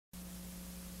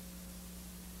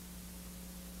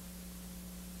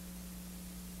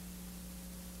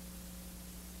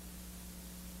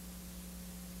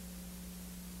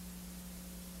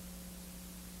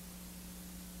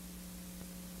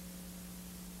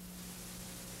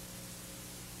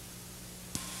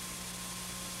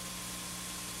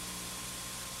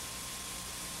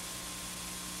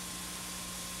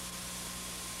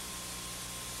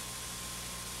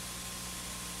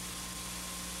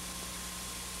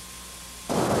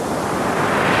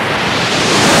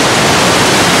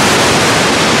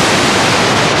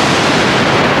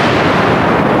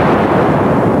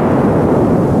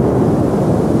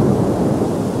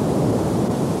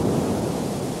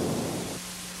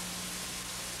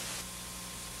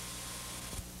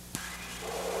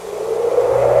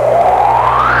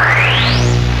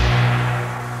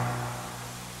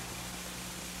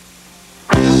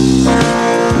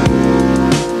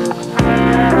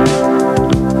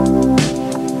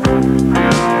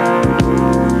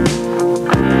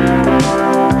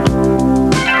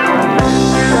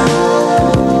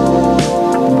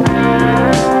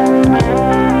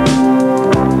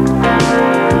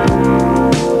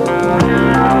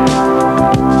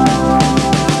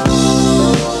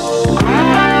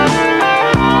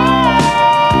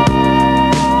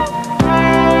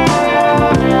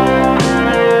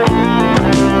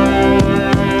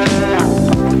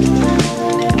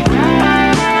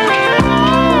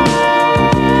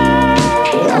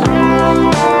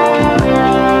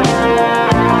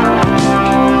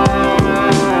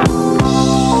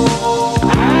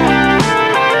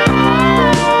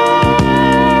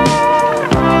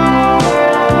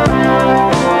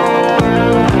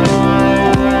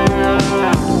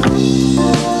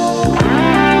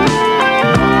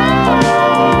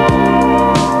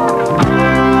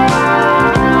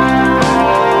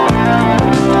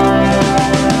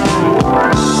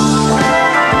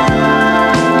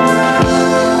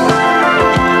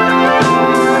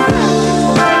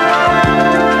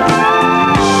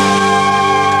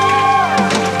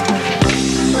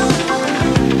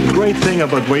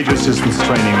about weight resistance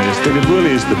training is that it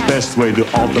really is the best way to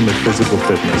ultimate physical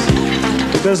fitness.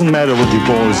 It doesn't matter what your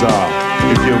goals are.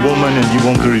 If you're a woman and you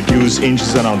want to reduce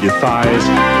inches around your thighs,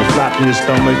 or flatten your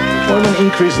stomach, or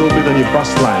even increase a little bit on your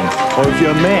bust line, or if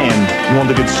you're a man and want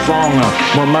to get stronger,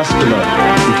 more muscular,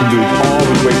 you can do it all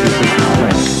with weight resistance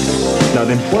training. Now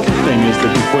the important thing is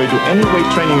that before you do any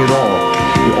weight training at all,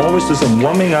 you always do some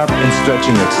warming up and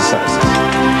stretching exercises.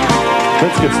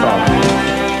 Let's get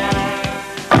started.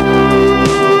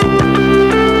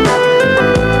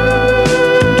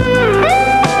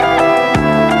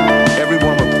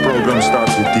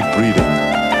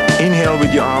 Inhale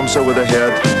with your arms over the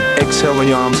head, exhale when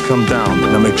your arms come down.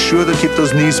 Now make sure to keep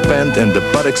those knees bent and the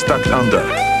buttocks tucked under.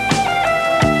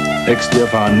 Next we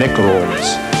have our neck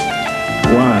rolls.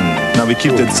 1. Now we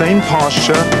keep that same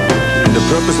posture, and the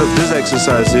purpose of this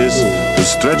exercise is to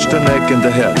stretch the neck and the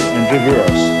head. And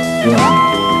reverse. 1,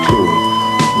 2,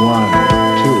 1,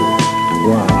 2,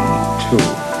 1, 2,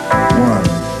 1,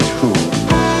 2,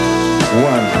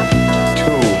 1,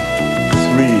 2,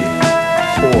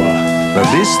 3, 4. Now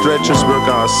these stretches work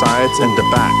our sides and the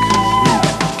back.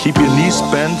 Keep your knees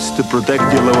bent to protect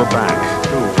your lower back.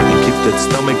 And keep that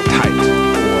stomach tight.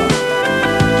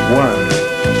 1,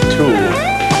 2,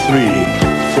 3,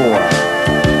 4.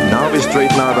 Now we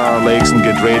straighten out our legs and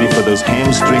get ready for those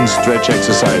hamstring stretch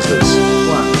exercises.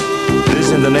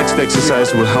 This and the next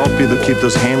exercise will help you to keep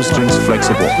those hamstrings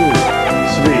flexible. 2,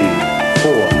 3,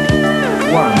 4.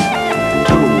 1,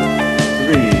 2,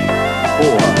 3,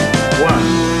 4. 1,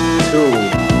 2,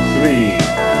 3,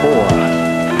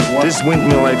 4. This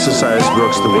windmill exercise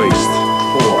works the waist.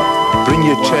 4. Bring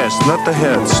your chest, not the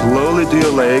head, slowly to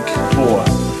your leg. 4.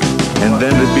 And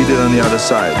then repeat it on the other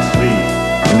side. 3.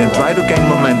 And then try to gain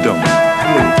momentum. 3.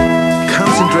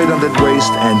 Concentrate on that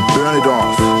waist and burn it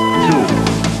off. 2,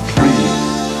 3,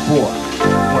 4.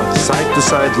 Side to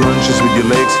side lunges with your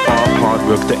legs far apart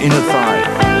work the inner thigh.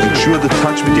 Make sure to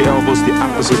touch with your elbows the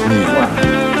opposite knee. 1,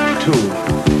 2,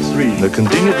 3. Now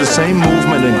continue the same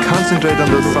movement and concentrate on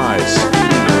the thighs.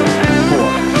 4.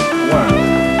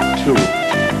 1, 2,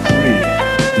 3.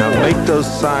 Now make those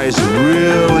thighs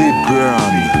really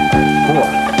burn. 4.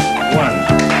 1,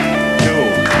 2,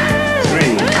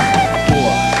 3,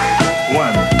 4.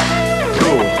 1,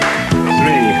 2,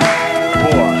 3,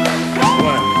 4.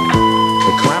 1.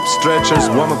 The clap stretches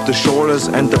warm up the shoulders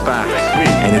and the back,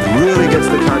 and it really gets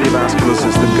the cardiovascular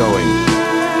system going.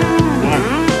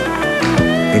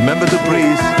 Remember to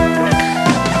breathe.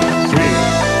 3,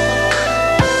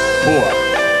 4.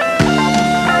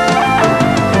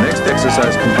 The next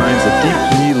exercise combines a deep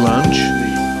knee lunge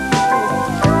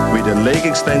with a leg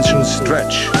extension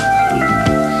stretch. 1,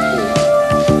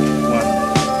 2,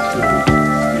 3,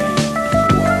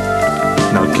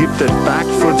 4. Now keep that back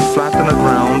foot flat on the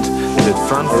ground and that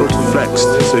front foot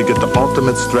flexed so you get the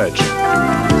ultimate stretch.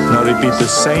 Now repeat the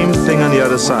same thing on the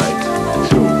other side.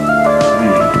 2.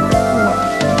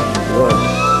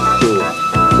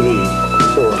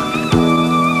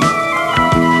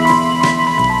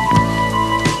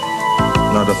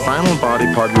 Now the final body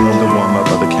part we want to warm up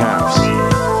are the calves.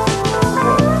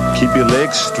 Keep your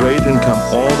legs straight and come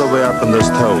all the way up on those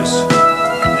toes.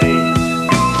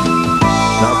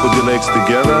 Now put your legs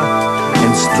together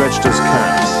and stretch those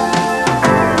calves.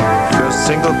 First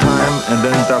single time and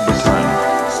then double time.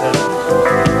 7,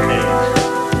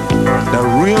 8. Now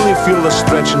really feel the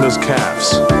stretch in those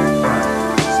calves. 5,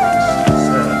 6,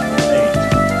 7,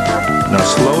 8. Now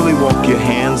slowly walk your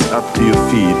hands up to your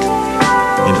feet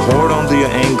and hold onto your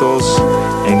ankles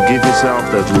and give yourself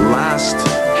that last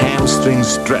hamstring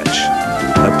stretch.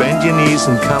 Now bend your knees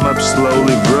and come up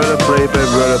slowly, vertebrae by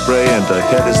vertebrae, and the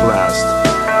head is last.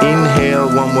 Inhale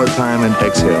one more time and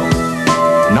exhale.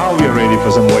 Now we are ready for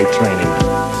some weight training.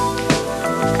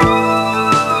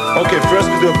 Okay, first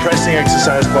we do a pressing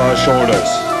exercise for our shoulders.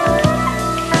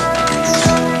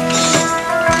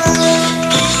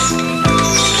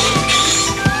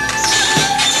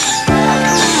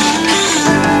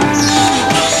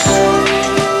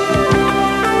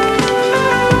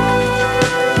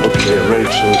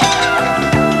 Rachel,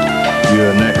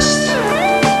 you're next.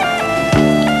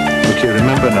 Okay,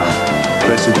 remember now,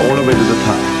 press it all the way to the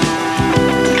top.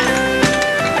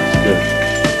 Good.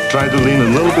 Try to lean a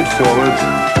little bit forward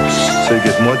so you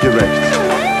get more direct.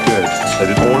 Good.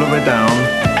 Let it all the way down,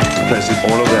 press it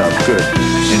all the way up. Good.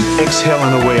 And exhale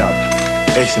on the way up.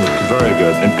 Excellent, very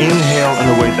good. And inhale on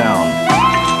the way down.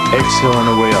 Exhale on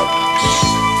the way up.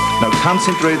 Now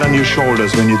concentrate on your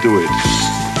shoulders when you do it.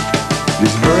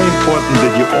 It's very important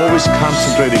that you always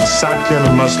concentrate exactly on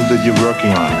the muscle that you're working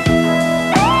on.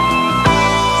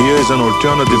 Here is an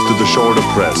alternative to the shoulder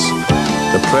press.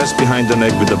 The press behind the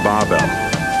neck with the barbell.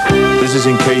 This is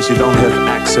in case you don't have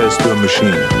access to a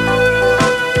machine.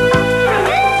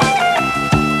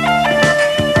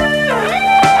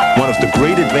 One of the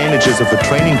great advantages of a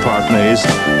training partner is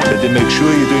that they make sure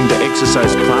you're doing the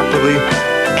exercise properly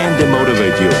and they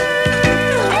motivate you.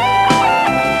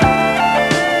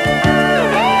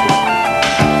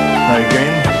 Now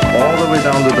again, all the way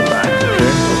down to the back,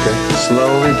 okay? Okay.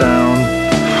 Slowly down,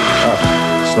 up.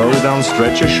 Slowly down,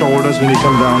 stretch your shoulders when you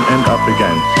come down and up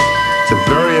again. It's a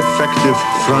very effective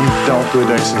front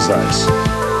deltoid exercise.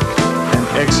 And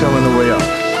exhale on the way up.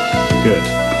 Good.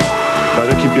 Try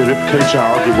to keep your rib cage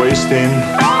out, your waist in,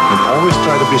 and always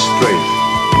try to be straight.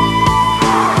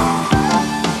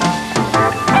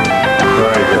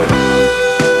 Very good.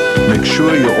 Make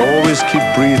sure you always keep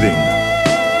breathing.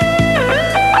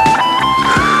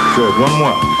 Good, one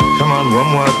more. Come on, one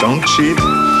more. Don't cheat.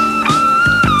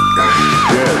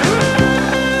 Good.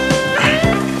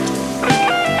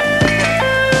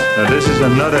 Now this is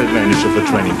another advantage of a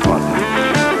training partner.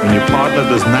 When your partner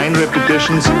does 9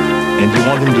 repetitions and you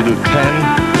want him to do 10,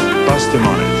 bust him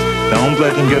on it. Don't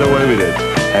let him get away with it.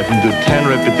 Have him do 10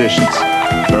 repetitions.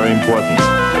 Very important.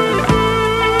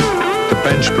 The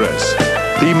bench press.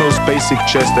 The most basic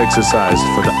chest exercise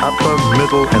for the upper,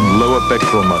 middle and lower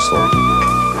pectoral muscle.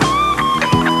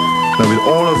 Now with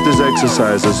all of these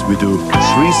exercises, we do 3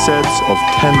 sets of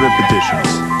 10 repetitions.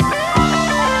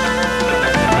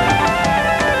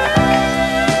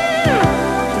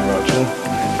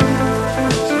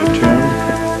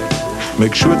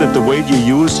 Make sure that the weight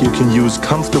you can use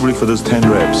comfortably for those 10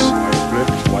 reps.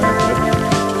 Wide grip.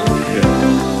 Good.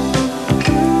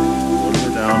 Hold it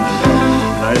down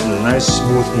and up. Nice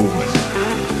smooth movement.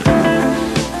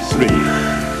 3,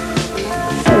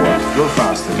 4, a little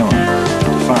faster, come on.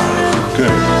 5,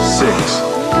 good. 6,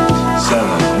 7,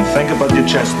 and think about your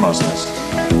chest muscles.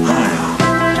 9, 10,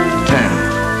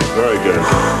 very good.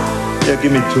 Yeah,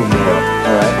 give me 2 more.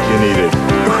 All right, you need it.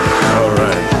 All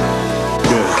right.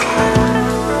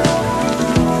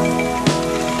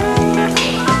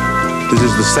 This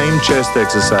is the same chest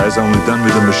exercise, only done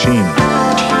with a machine.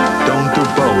 Don't do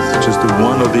both, just do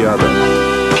one or the other.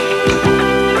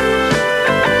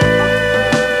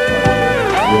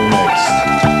 You're next.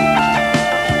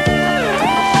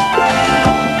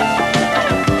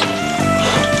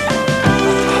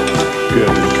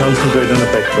 Good, concentrate on the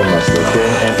pectoral muscle, okay?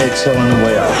 And exhale on the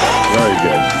way out. Very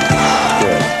good.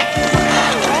 Good.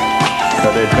 Now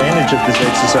the advantage of this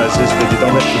exercise is that you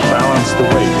don't have to balance the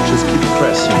weight. You just keep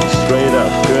pressing straight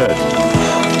up. Good.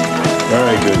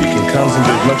 Very good. You can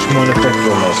concentrate much more on the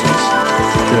pectoral muscles.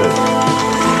 Good.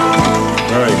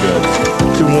 Very good.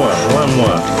 2 more. 1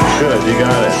 more. Good. You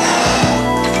got it.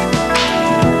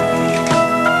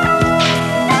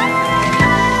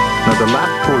 Now the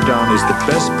lat pull down is the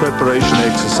best preparation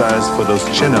exercise for those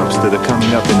chin-ups that are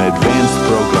coming up in an advanced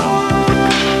program.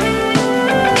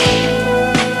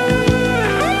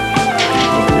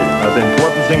 The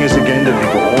important thing is again that you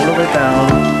go all the way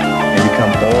down and you come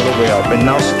all the way up. And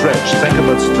now stretch. Think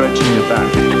about stretching your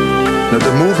back. Now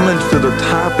the movement to the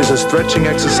top is a stretching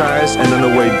exercise, and on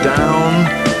the way down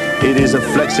it is a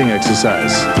flexing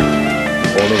exercise.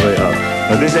 All the way up.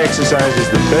 Now this exercise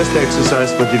is the best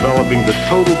exercise for developing the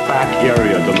total back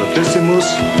area, the latissimus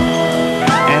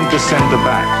and the center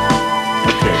back.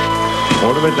 Okay.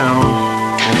 All the way down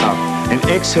and up. And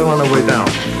exhale on the way down.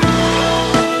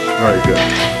 Very good.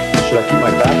 Should I keep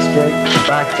my back straight? The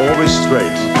back always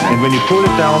straight. And when you pull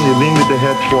it down, you lean with the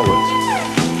head forward.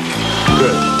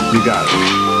 Good. You got it.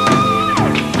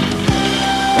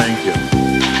 Thank you.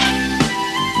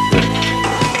 Good.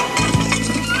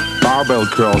 Barbell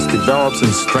curls develops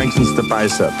and strengthens the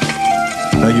bicep.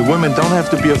 Now you women don't have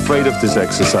to be afraid of this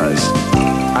exercise.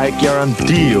 I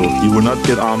guarantee you will not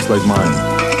get arms like mine.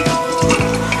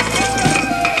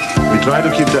 We try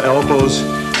to keep the elbows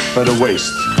by the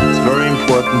waist. It's very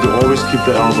important to always keep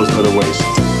the elbows by the waist.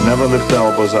 Never lift the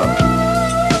elbows up.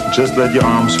 Just let your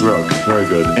arms work. Very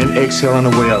good. And exhale on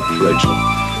the way up, Rachel.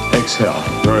 Exhale.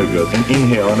 Very good. And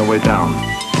inhale on the way down.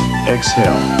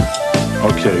 Exhale.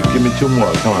 Okay, give me 2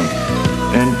 more. Come on.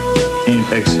 And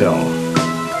exhale.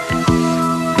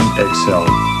 And exhale.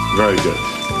 Very good.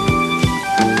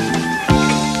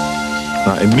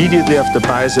 Now, immediately after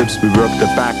biceps, we work the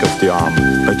back of the arm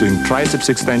by doing triceps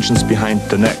extensions behind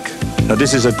the neck. Now,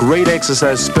 this is a great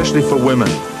exercise, especially for women.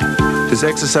 This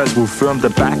exercise will firm the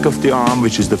back of the arm,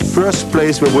 which is the first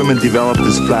place where women develop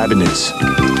this flabbiness.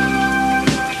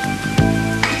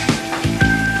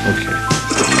 Okay.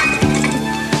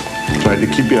 Try to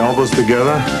keep your elbows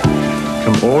together.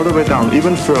 Come all the way down,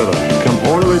 even further. Come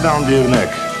all the way down to your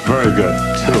neck. Very good.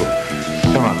 2.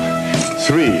 Come on.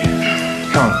 3.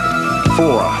 Come on.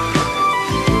 4.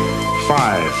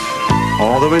 5.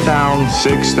 All the way down.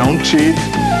 6. Don't cheat.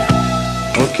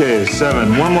 Okay,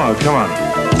 7. One more. Come on.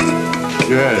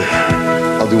 Good.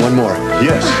 I'll do one more.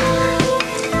 Yes.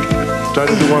 Try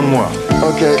to do one more.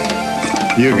 Okay.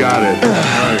 You got it.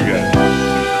 Very good.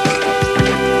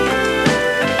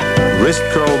 Wrist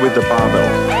curl with the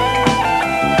barbell.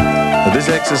 Now, this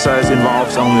exercise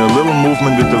involves only a little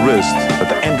movement with the wrist, but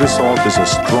the end result is a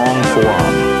strong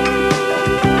forearm.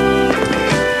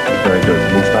 Very good.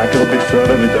 Move back a little bit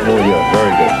further with the whole here.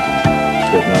 Very good.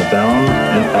 Good. Now down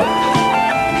and up.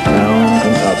 Down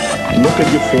and up. Look at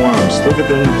your forearms. Look at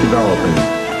them developing.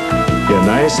 Yeah,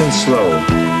 nice and slow.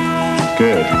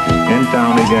 Good. And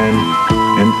down again.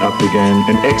 And up again.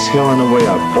 And exhale on the way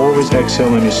up. Always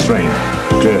exhale when you strain.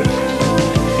 Good.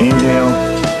 Inhale.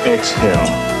 Exhale.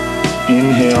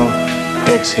 Inhale.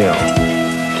 Exhale.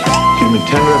 Give me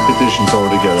 10 repetitions all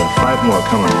together. 5 more.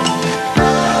 Come on.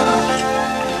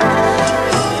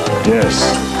 Yes.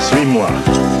 3 more.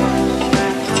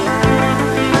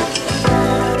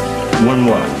 1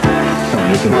 more. Come on,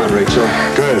 you can do it, Rachel.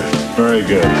 Good. Very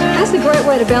good. That's a great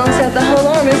way to balance out the whole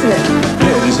arm, isn't it?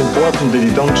 Yeah, it is important that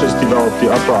you don't just develop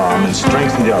the upper arm and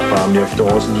strengthen the upper arm. You have to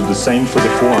also do the same for the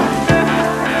forearm.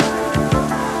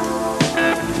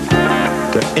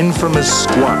 The infamous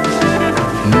squat.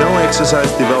 No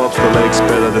exercise develops the legs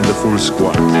better than the full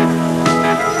squat.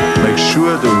 Make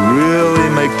sure to really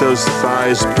make those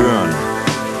thighs burn.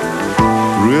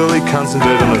 Really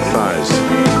concentrate on the thighs.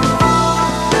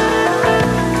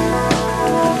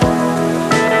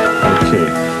 Okay.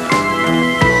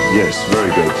 Yes,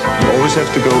 very good. You always have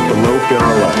to go below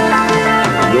parallel.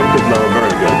 A little bit lower,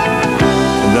 very good.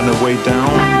 And then a way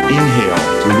down, inhale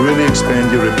to really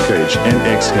expand your rib cage and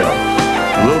exhale.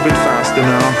 A little bit faster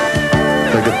now,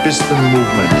 like a piston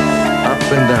movement, up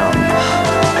and down.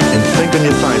 And think on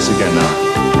your thighs again now.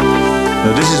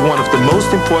 Now this is one of the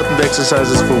most important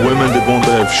exercises for women that want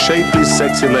to have shapely,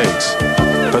 sexy legs.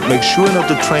 But make sure not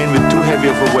to train with too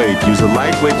heavy of a weight. Use a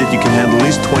light weight that you can handle at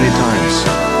least 20 times.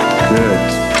 Good.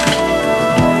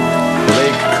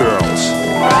 Leg curls.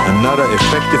 Another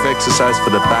effective exercise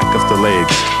for the back of the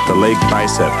legs, the leg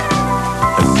bicep.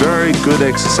 A very good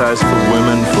exercise for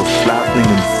women for flattening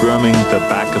and firming the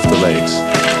back of the legs.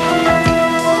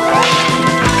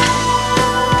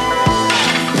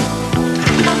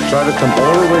 Try to come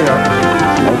all the way up.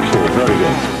 Okay, very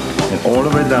good. And all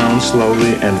the way down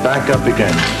slowly and back up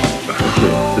again.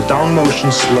 Okay, the down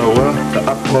motion slower, the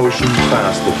up motion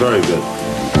faster. Very good.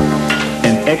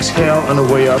 And exhale on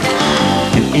the way up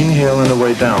and inhale on the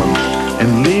way down.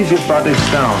 And leave your buttocks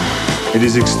down. It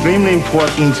is extremely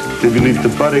important that you leave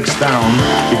the buttocks down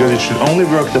because it should only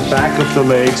work the back of the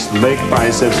legs, leg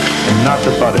biceps, and not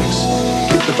the buttocks.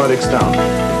 Keep the buttocks down.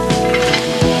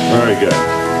 Very good.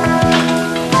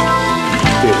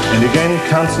 Good. And again,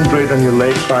 concentrate on your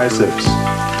leg biceps.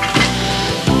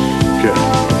 Good.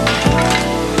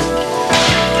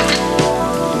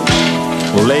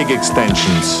 Leg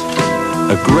extensions.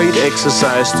 A great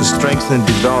exercise to strengthen and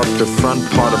develop the front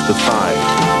part of the thigh.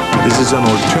 This is an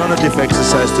alternative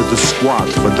exercise to the squat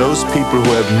for those people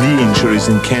who have knee injuries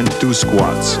and can't do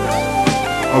squats.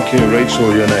 Okay,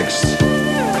 Rachel, you're next.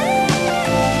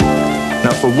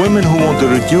 Now for women who want to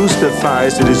reduce their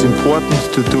thighs, it is important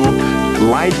to do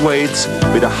light weights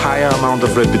with a higher amount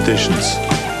of repetitions.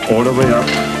 All the way up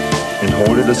and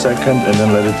hold it a second and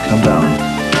then let it come down.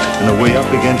 And the way up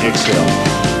again, exhale.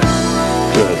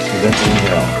 Good, and then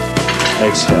inhale.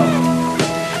 Exhale.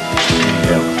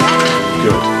 Inhale.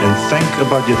 Good. And think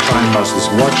about your thigh muscles.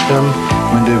 Watch them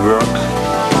when they work.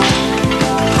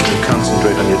 And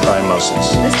concentrate on your thigh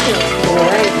muscles. This feels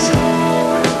great.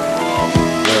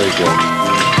 Very good.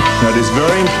 Now it is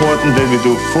very important that we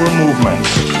do full movements.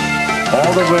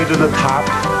 All the way to the top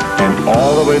and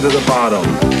all the way to the bottom.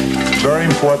 Very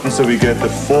important so we get the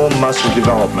full muscle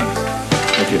development.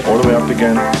 Okay, all the way up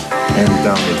again and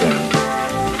down again.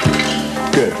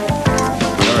 Good.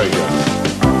 Very good.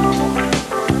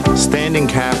 Standing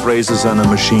calf raises on a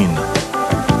machine.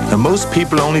 Now most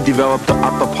people only develop the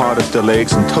upper part of their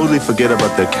legs and totally forget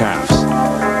about their calves.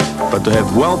 But to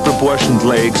have well-proportioned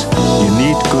legs, you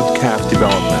need good calf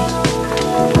development.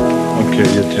 Okay,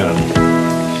 your turn.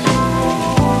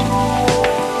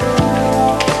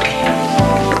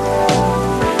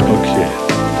 Okay.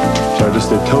 Try to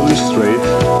stay totally straight.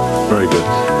 Very good.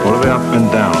 All the way up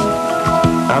and down.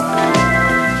 Up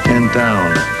and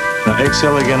down. Now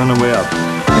exhale again on the way up.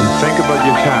 And think about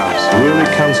your calves. Really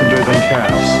concentrate on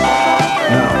calves.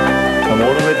 Now, come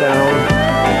all the way down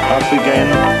and up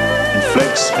again. And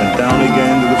flex and down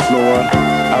again to the floor.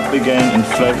 up again and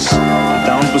flex. The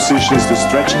down position is the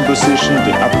stretching position,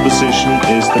 the up position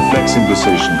is the flexing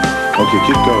position. Okay,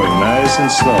 keep going, nice and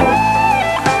slow.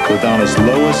 Go down as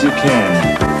low as you can.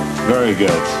 Very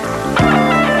good.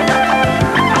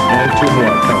 And two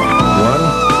more, come on. One.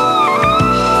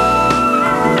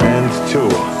 And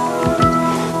two.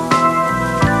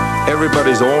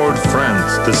 Everybody's old friend,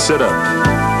 the sit-up.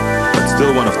 But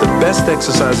still one of the best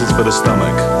exercises for the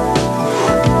stomach.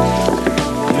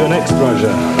 Your next,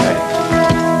 Roger.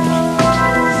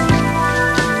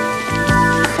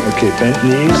 Okay, bent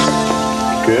knees.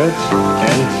 Good.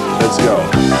 And let's go.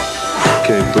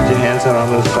 Okay, put your hands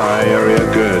around the thigh area.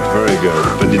 Good, very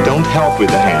good. But you don't help with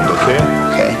the hand, okay?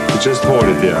 Okay. You just hold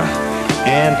it there.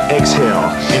 And exhale.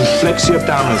 And flex your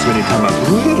abdominals when you come up.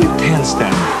 Really tense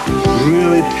them.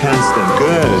 Really tense them.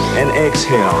 Good. And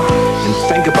exhale. And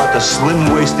think about the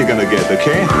slim waist you're gonna get,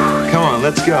 okay? Come on,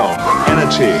 let's go.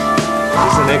 Energy.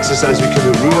 This is an exercise you can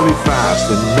do really fast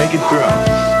and make it burn.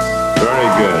 Very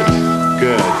good.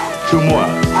 Good. Two more.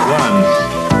 One,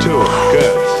 two.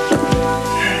 Good.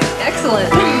 Excellent.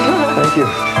 Thank you.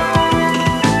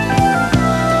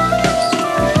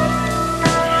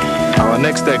 Our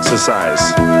next exercise.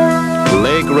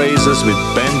 Leg raises with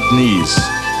bent knees.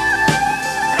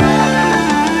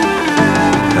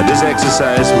 Now this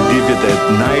exercise will give you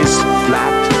that nice,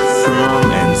 flat,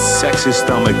 firm and sexy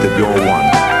stomach that we all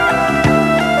want.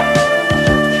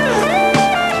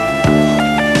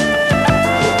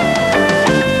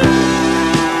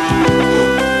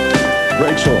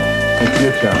 Rachel, it's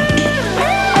your turn.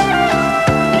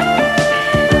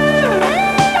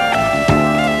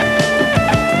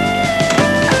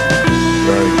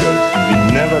 Very good. We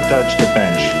never touch the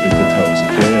bench with the toes,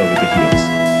 okay, or with the heels.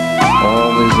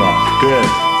 Always off. Good.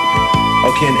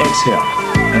 Okay, and exhale.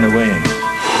 And away.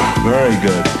 Very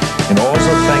good. And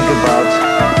also think about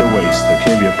the waist,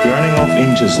 okay? We are burning off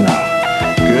inches now.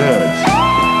 Good.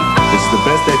 This is the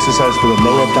best exercise for the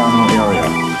lower abdominal area.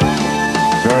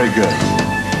 Very good.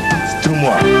 Two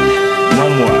more.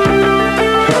 One more.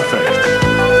 Perfect.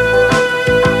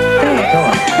 Come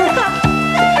on.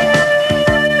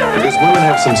 Because women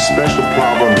have some special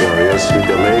problem areas with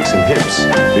their legs and hips.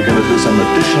 We're going to do some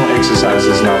additional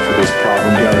exercises now for those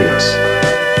problem areas.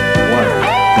 One.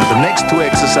 Now the next two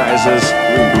exercises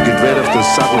will get rid of those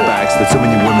saddlebags that so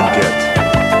many women get.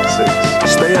 Six.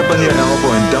 Stay up on your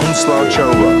elbow and don't slouch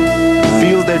over.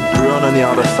 Feel that burn on the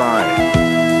outer thigh.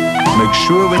 Make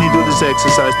sure when you do this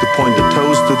exercise to point the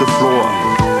toes to the floor.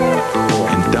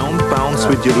 And don't bounce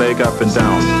with your leg up and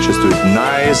down. Just do it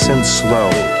nice and slow.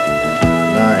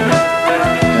 9,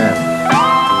 10.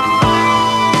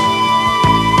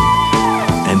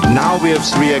 And now we have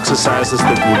three exercises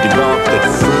that will develop that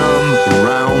firm,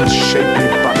 round, shaping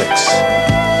buttocks.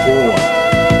 4,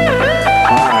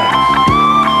 5,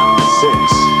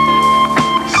 6,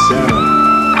 7,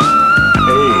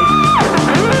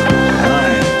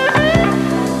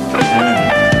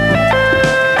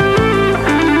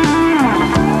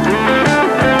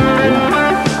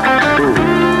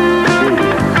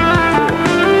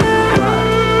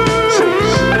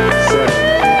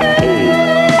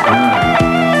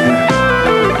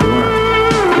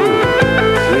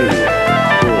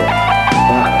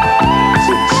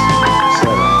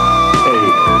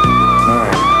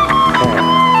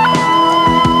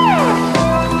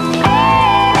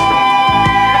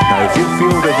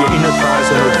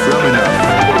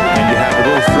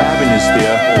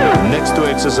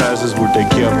 exercises will take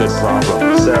care of that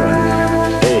problem. 7,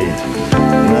 8,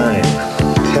 9,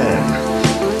 10.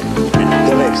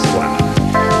 The next one.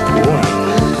 1,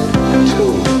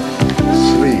 2,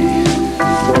 3,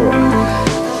 4,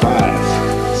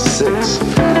 5, 6,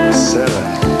 7,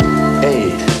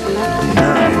 8,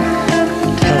 9,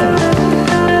 10.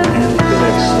 And the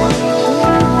next one.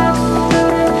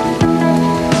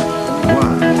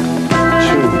 1,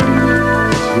 2,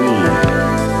 3.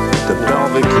 The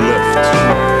pelvic lift.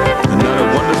 Another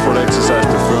wonderful exercise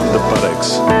to firm the buttocks.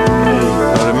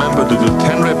 Now remember to do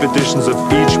 10 repetitions of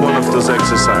each one of those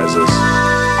exercises.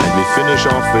 And we finish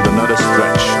off with another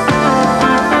stretch.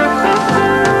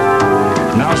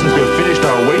 Now since we've finished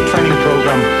our weight training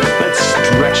program, let's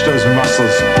stretch those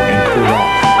muscles and cool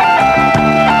off.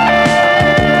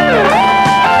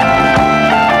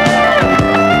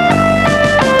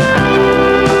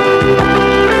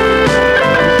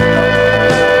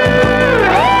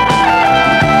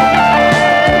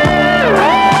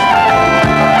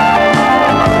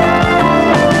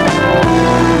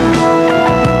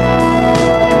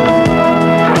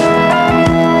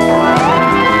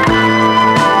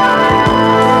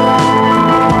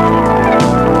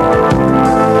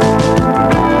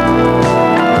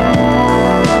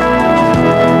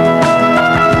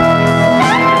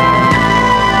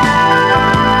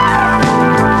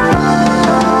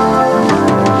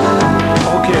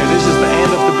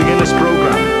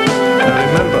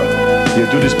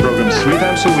 3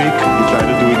 times a week. We try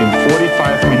to do it in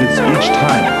 45 minutes each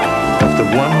time. After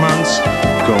 1 month,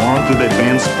 go on to the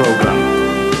advanced program.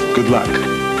 Good luck.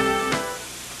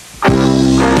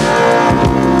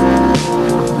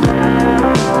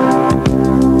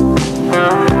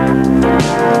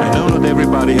 I know not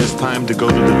everybody has time to go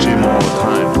to the gym all the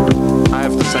time. I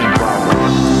have the same problem.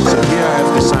 So here I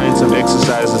have designed some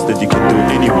exercises that you can do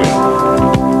anywhere.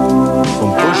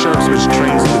 From push-ups, which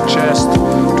trains the chest,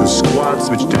 to squats,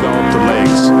 which develop the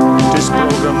legs. This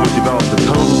program will develop the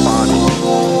total body.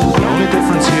 The only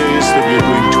difference here is that we are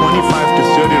doing 25 to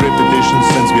 30 repetitions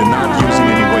since we are not using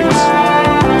any weights.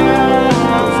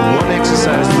 Go from one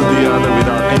exercise to the other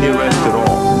without any rest at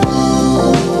all.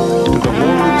 Do the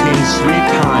whole routine 3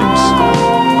 times.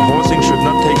 Horsing should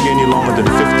not take you any longer than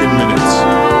 15 minutes.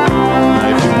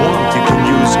 Now if you want, you can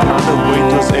use other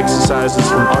weightless exercises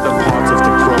from other parts of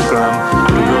the program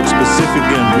to work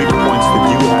specifically on weak points that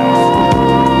you have.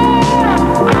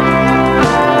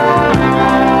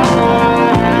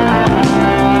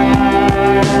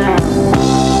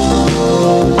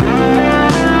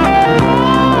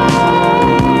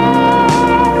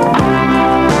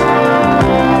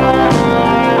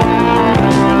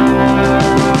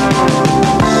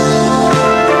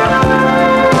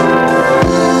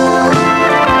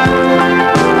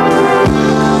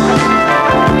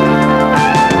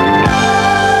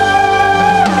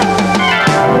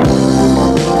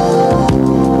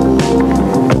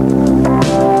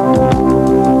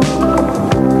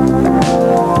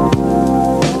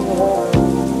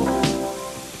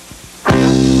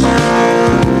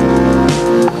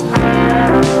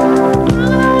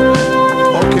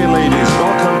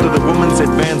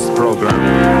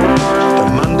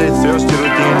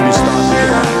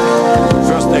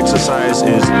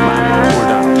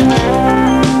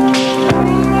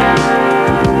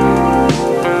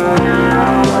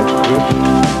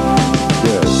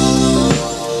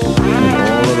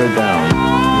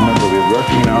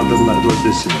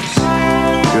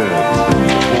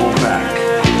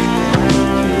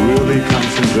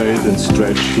 And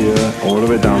stretch here, all the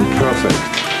way down, perfect.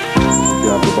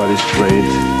 The upper body straight,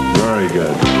 very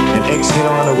good. And exhale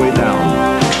on the way down.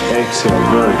 Exhale,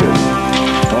 very good.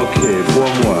 Okay, 4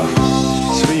 more,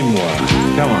 3 more,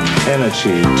 come on,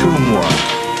 energy, 2 more,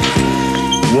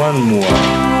 1 more.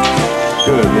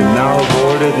 Good, and now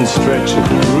hold it and stretch it,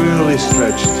 really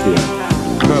stretch it here.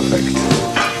 Perfect.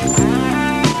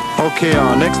 Okay,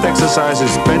 our next exercise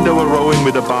is bend over rowing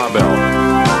with a barbell.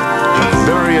 A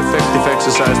very effective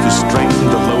exercise to strengthen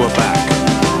the lower back.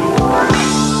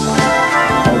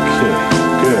 Okay,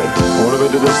 good. All the way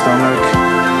to the stomach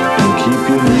and keep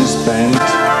your knees bent.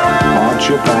 Arch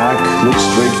your back, look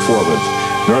straight forward.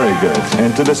 Very good.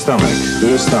 And to the stomach, to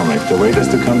the stomach. The weight has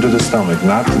to come to the stomach,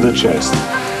 not to the chest.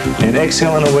 And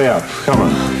exhale on the way up. Come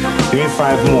on. Give me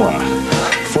 5 more.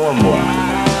 4 more.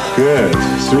 Good.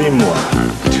 3 more.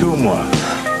 2 more.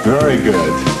 Very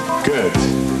good. Good.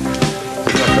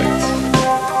 Perfect.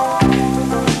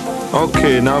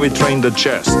 Okay, now we train the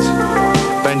chest.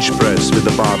 Bench press with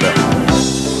the barbell.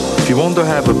 If you want to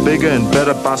have a bigger and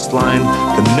better bust line,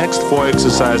 the next 4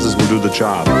 exercises will do the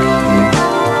job.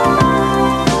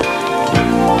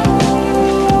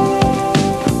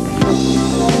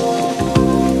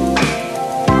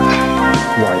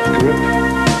 Wide grip.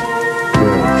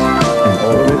 Good. And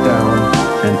all the way down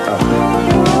and up.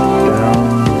 Down,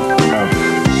 up.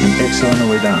 And exhale on the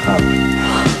way down, up.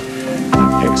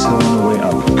 Exhale on the way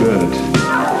up. Good.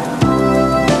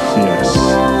 Yes.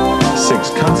 6.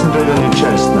 Concentrate on your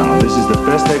chest now. This is the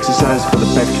best exercise for the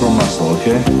pectoral muscle,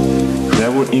 okay?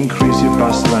 That will increase your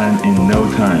bust line in no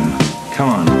time. Come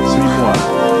on. 3 more.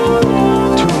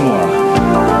 2 more.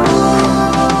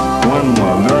 1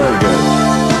 more. Very good.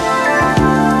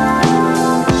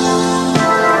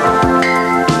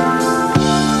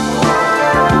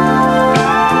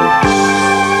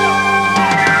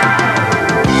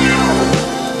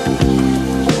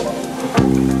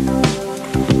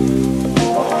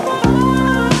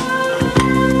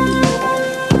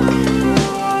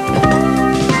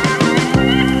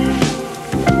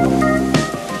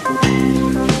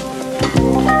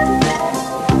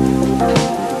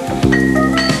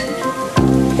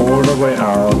 Way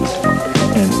out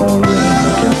and all the way in.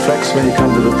 You can flex when you come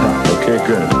to the top. Okay,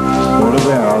 good. All the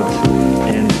way out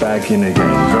and back in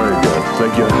again. Very good. It's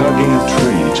like you're hugging a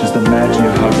tree. Just imagine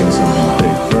you're hugging something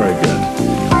big. Very good.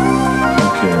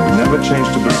 Okay, never change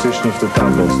the position of the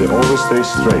dumbbells. They always stay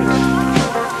straight.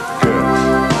 Good.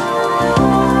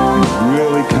 And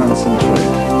really concentrate.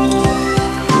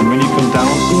 And when you come down,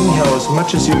 inhale as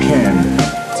much as you can.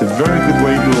 It's a very good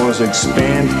way to also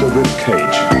expand the rib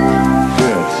cage.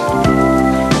 Good.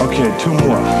 Okay, 2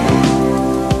 more.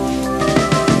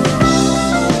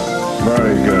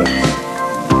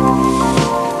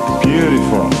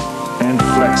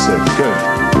 Good.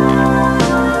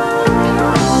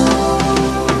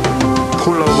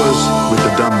 Pullovers with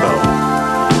the dumbbell.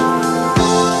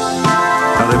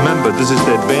 Now remember, this is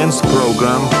the advanced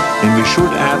program, and we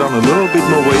should add on a little bit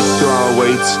more weight to our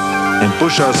weights and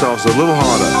push ourselves a little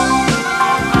harder.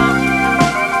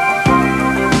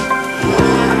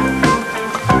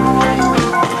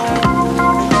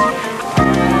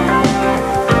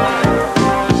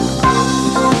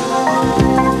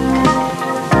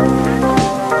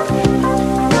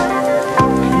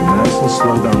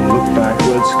 Slow down, look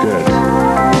backwards, good.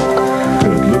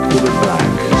 Good, look to the back,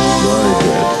 very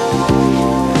good.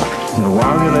 Now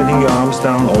while you're letting your arms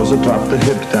down, also drop the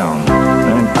hip down.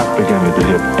 And up again with the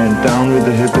hip, and down with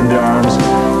the hip and the arms,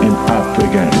 and up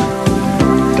again.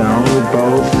 Down with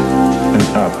both, and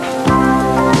up.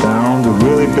 Down to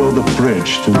really build a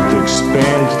bridge, to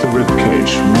expand the rib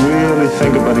cage. Really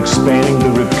think about expanding the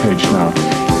rib cage now.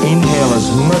 Inhale as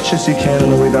much as you can on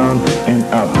the way down, and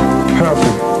up.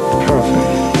 Perfect. Perfect.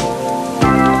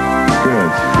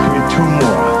 Good. Give me two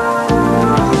more.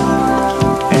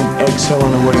 And exhale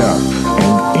on the way up.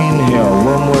 And inhale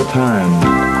one more time.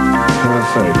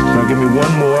 Perfect. Now give me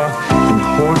one more. And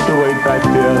hold the weight back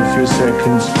there in a few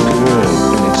seconds. Good.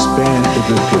 And expand the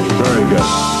rib cage. Very good.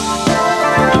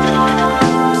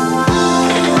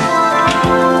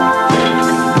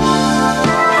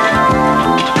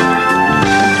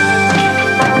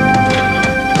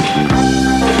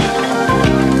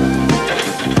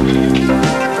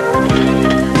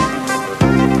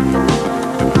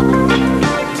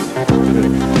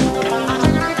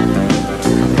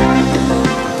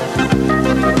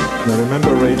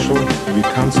 Remember, Rachel, we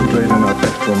concentrate on our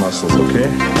pectoral muscles,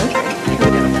 okay?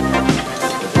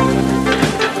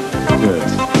 Good.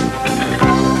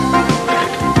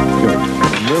 Good.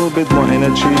 A little bit more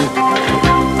energy.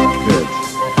 Good.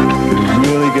 We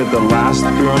really get the last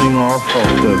burning off of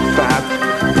the fat,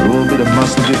 a little bit of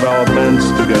muscle development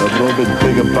to get a little bit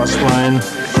bigger bust line.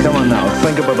 Come on now,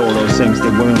 think about all those things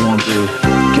that women want to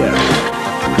get.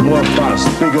 More bust,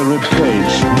 bigger rib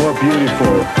cage, more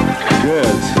beautiful.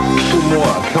 Good. Two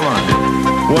more. Come on.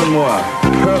 One more.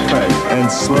 Perfect. And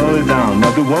slow it down. Now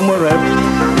do one more rep.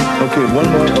 Okay, one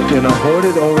more. Okay, now hold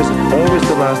it always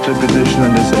the last repetition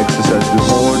in this exercise. We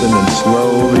hold and then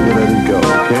slowly let it go.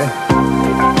 Okay?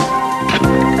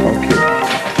 Okay.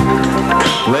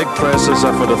 Leg presses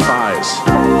are for the thighs.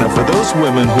 Now for those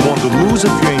women who want to lose a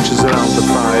few inches around the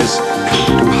thighs,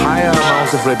 do higher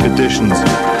amounts of repetitions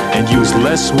and use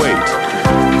less weight.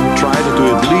 Try to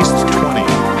do at least 20.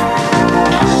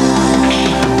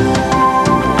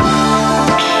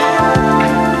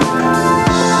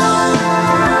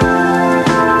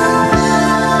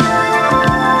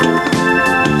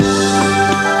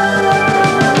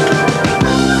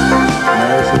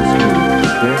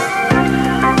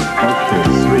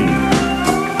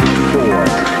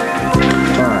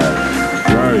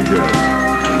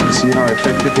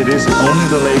 Effective it is, only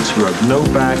the legs work, no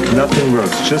back, nothing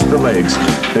works, just the legs.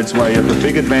 That's why you have a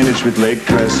big advantage with leg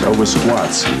press over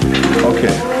squats.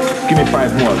 Okay, give me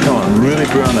 5 more, come on, really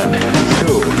burn them.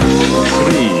 2,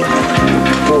 3,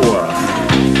 4,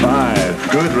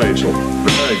 5, good Rachel,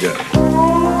 very good.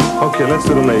 Okay, let's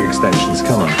do the leg extensions,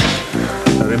 come on.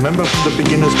 Now remember from the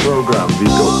beginner's program, we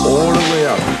go all the way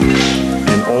up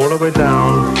and all the way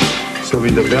down, so we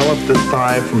develop the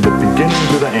thigh from the beginning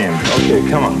to the end. Okay,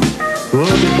 come on. A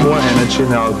little bit more energy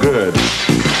now, good.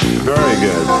 Very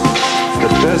good. The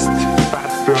best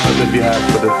fat burner that we have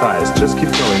for the thighs. Just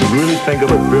keep going. Really think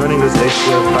about burning this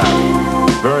extra fat.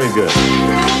 Very good.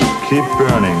 Keep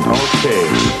burning. Okay.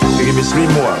 Okay, give me 3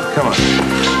 more. Come on.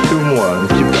 2 more. And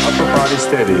keep the upper body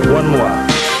steady. 1 more.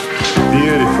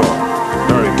 Beautiful.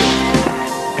 Very good.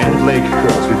 And leg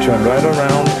curls. We turn right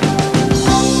around.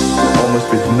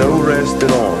 Almost with no rest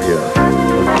at all here.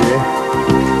 Okay.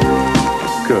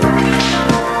 Good.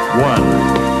 1,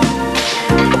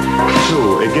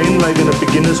 2. Again, like in a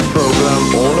beginner's program,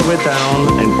 all the way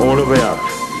down and all the way up.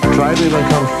 Try to even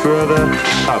come further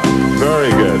up.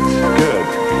 Very good. Good.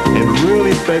 And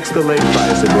really flex the leg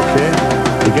bicep, okay?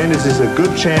 Again, this is a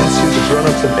good chance here to burn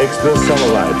up some extra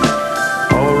cellulite.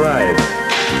 All right.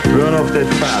 Burn off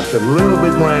that fat. A little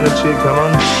bit more energy. Come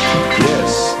on.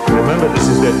 Yes. Remember, this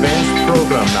is the advanced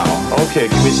program now.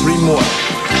 Okay, give me 3 more.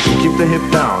 Keep the hip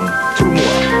down. 2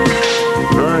 more.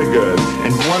 Very good.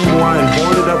 And 1 more and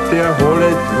hold it up there. Hold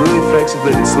it. Really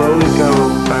flexibly. Slowly go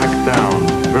back down.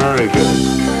 Very good.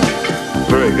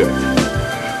 Very good.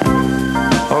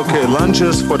 Okay,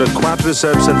 lunges for the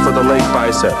quadriceps and for the leg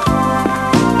bicep.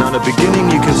 Now in the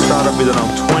beginning you can start up with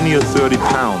around 20 or 30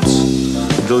 pounds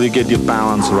until you get your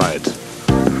balance right.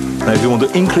 Now if you want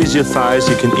to increase your thighs,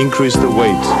 you can increase the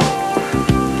weight.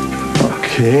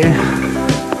 Okay.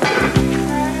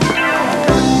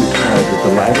 Get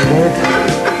the light in it.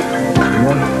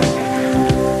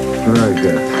 Very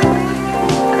good.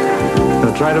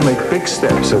 Now try to make big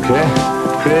steps, okay?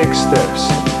 Big steps.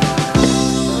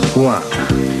 1,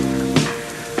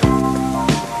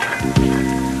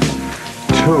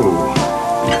 2,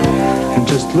 and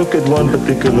just look at one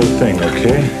particular thing,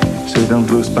 okay? So you don't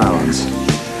lose balance.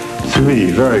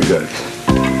 3, very good.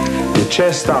 Your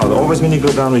chest out, always when you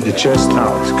go down with your chest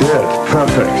out. Good,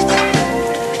 perfect.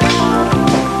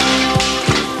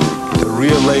 The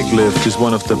rear leg lift is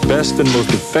one of the best and most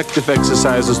effective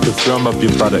exercises to firm up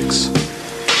your buttocks.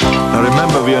 Now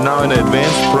remember, we are now in an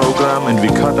advanced program and we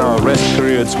cut our rest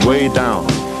periods way down.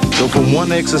 So from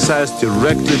one exercise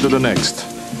directly to the next.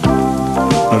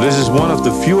 Now this is one of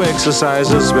the few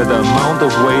exercises where the amount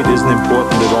of weight isn't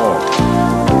important at all.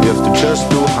 You have to just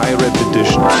do high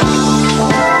repetitions.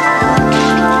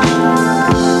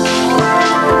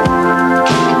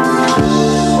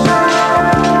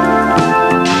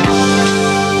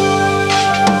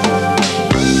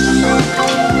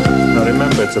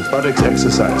 It's a buttocks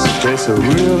exercise, okay? So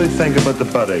really think about the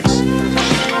buttocks.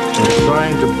 And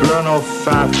trying to burn off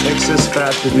fat, excess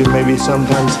fat that we maybe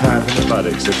sometimes have in the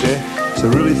buttocks, okay? So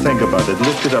really think about it.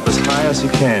 Lift it up as high as you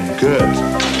can. Good.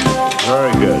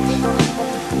 Very good.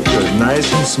 Good. Nice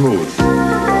and smooth.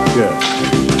 Good.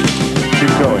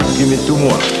 Keep going. Give me 2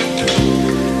 more.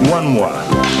 1 more.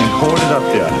 And hold it up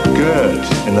there. Good.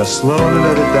 And now slowly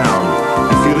let it down.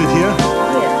 You feel it here?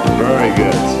 Very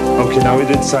good. Okay, now we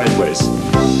did sideways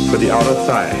for the outer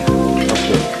thigh.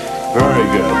 Okay, very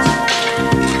good.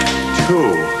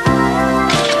 2,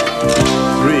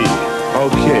 3,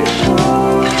 okay.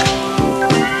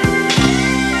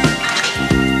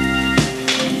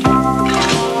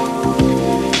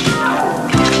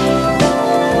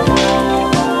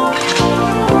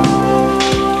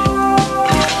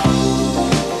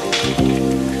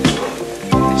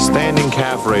 Standing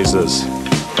calf raises.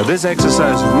 Now this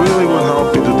exercise really will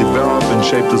help you to develop and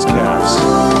shape those calves.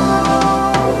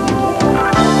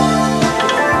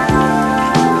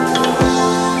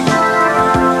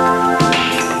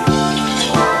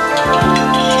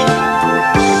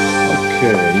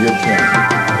 Okay, your turn.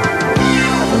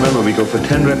 Remember, we go for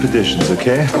 10 repetitions,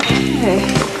 okay? Okay.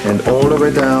 And all the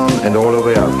way down and all the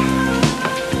way up.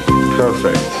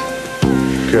 Perfect.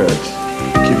 Good.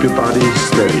 Keep your body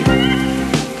steady.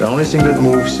 The only thing that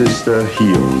moves is the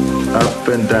heel, up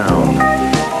and down.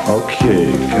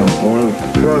 Okay, come on,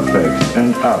 perfect,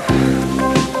 and up.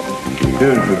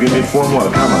 Beautiful, give me 4 more,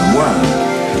 come on, 1,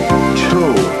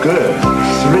 2, good,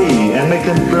 3, and make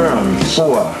them burn,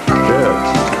 4, good.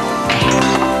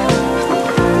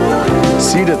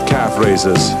 Seated calf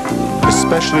raises,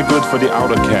 especially good for the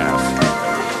outer calf.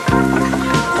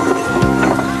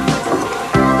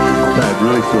 Now it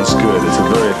really feels good, it's a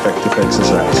very effective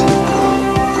exercise.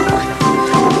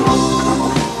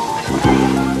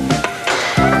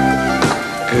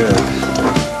 Good.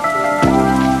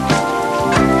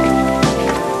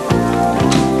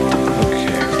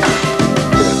 Okay.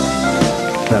 Good.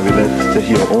 Now we let the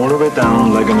heel all the way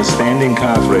down like on a standing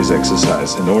calf raise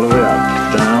exercise, and all the way up,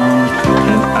 down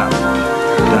and up,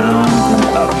 down and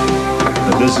up.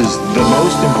 Now this is the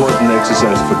most important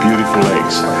exercise for beautiful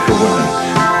legs for women.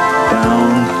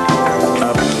 Down,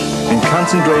 up, and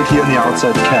concentrate here on the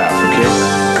outside calf, okay?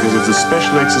 Because it's a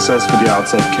special exercise for the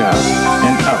outside calf.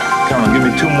 And up. Come on, give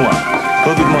me 2 more. A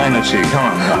little bit more energy. Come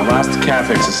on, now. Last calf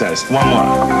exercise. 1 more.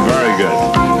 Very good.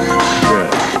 Good.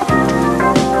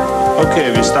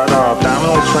 Okay, we start our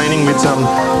abdominal training with some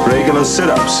regular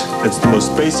sit-ups. It's the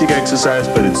most basic exercise,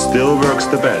 but it still works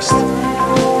the best.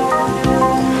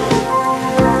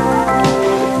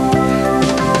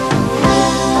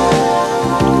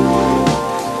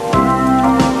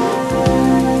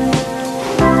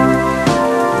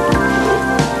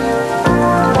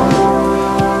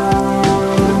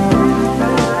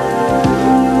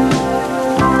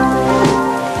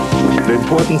 The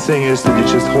important thing is that you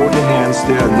just hold your hands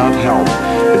there and not help.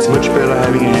 It's much better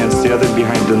having your hands there than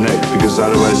behind the neck, because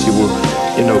otherwise you will,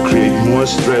 create more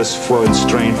stress and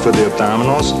strain for the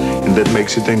abdominals, and that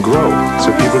makes it then grow.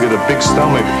 So people get a big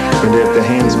stomach when they have their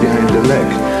hands behind the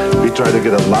neck. We try to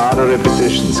get a lot of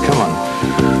repetitions. Come on,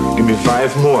 give me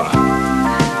 5 more.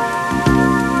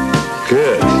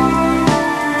 Good.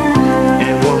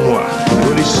 And 1 more.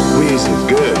 Really squeeze it.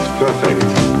 Good. Perfect.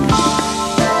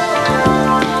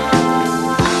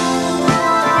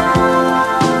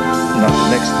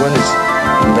 Next one is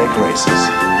leg raises.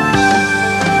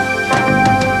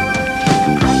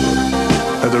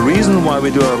 Now the reason why we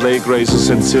do our leg raises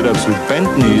and sit-ups with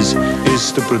bent knees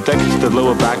is to protect the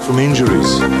lower back from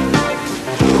injuries.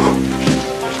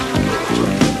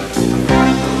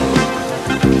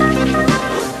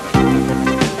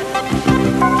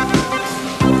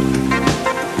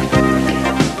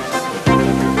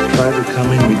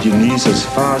 with your knees as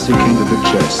far as you can to the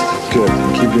chest. Good.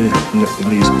 And keep your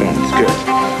knees bent. Good.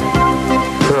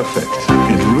 Perfect.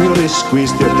 And really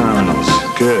squeeze the abdominals.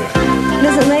 Good.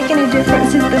 Does it make any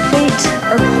difference if the feet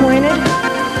are pointed?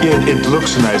 Yeah, it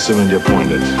looks nicer when they're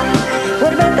pointed.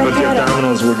 What about the But the head?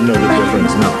 abdominals wouldn't know the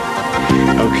difference, no.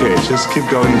 Okay, just keep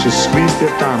going. Just squeeze the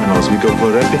abdominals. We go for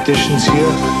repetitions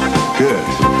here. Good.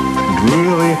 And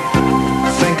really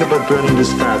think about burning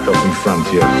this fat up in front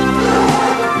here.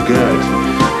 Good.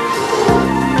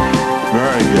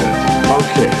 Very good.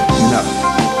 Okay, enough.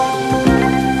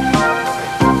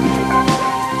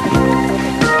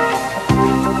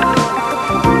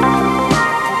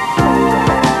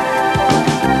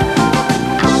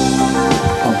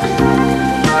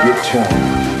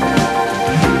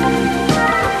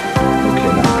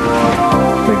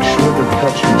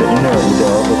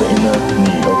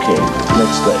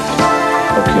 Next leg.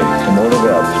 Okay, come all the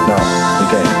way up. Now,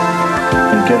 again.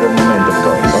 And get a momentum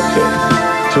going. Okay.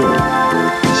 2,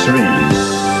 3,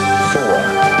 4,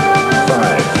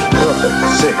 5. Perfect.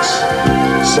 6,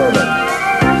 7,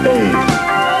 8,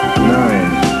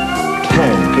 9,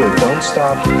 10. Good. Don't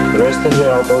stop. Rest on your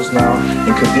elbows now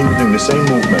and continue doing the same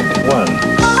movement. 1,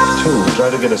 2. Try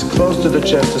to get as close to the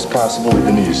chest as possible with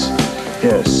the knees.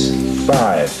 Yes.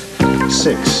 5,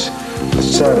 6,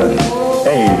 7, 8,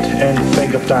 and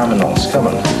think abdominals. Come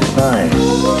on. 9,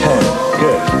 10.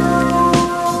 Good.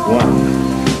 1,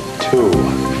 2,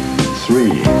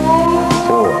 3,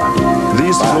 4.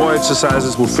 These floor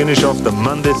exercises will finish off the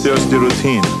Monday, Thursday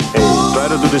routine. 8. Try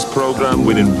to do this program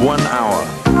within 1 hour.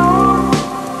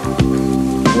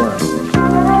 1,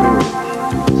 2,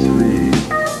 3,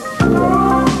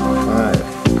 4, 5,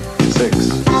 6,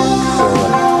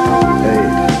 7, 8,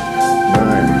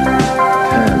 9,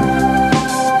 10.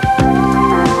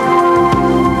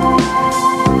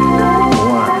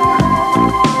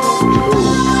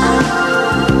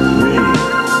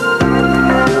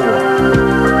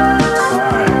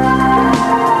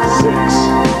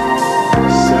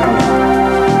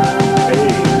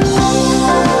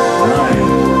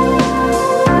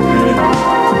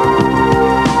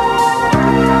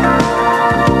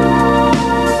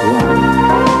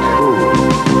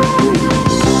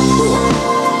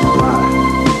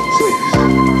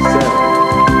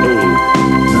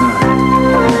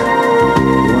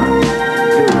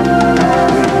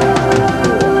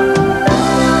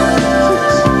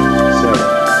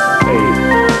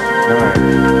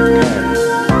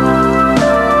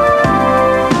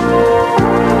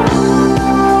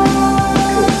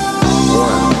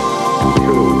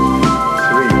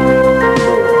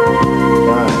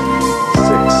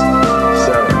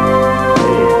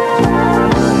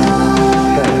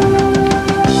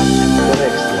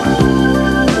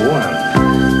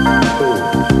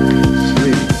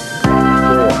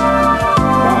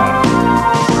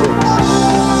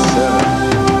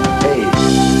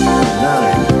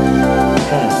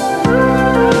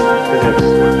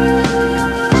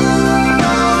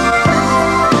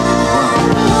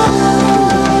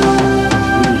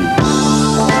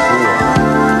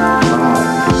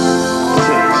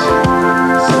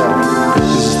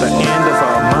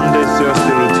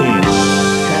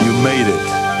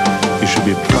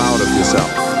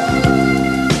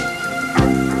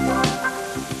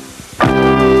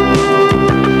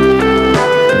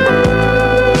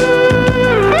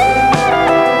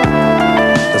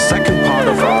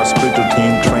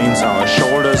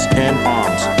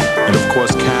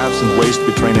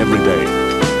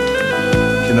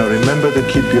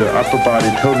 Keep your upper body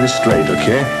totally straight,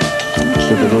 okay?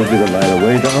 Put a little bit of lighter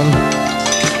weight on.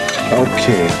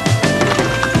 Okay.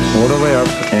 All the way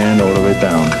up and all the way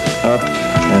down. Up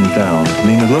and down.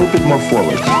 Lean a little bit more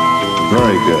forward.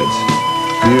 Very good.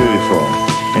 Beautiful.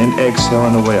 And exhale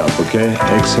on the way up, okay?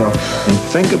 Exhale. And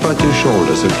think about your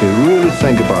shoulders, okay? Really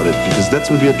think about it, because that's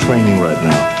what we are training right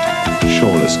now.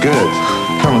 Shoulders. Good.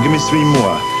 Come on, give me 3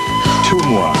 more. 2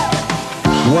 more.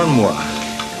 1 more.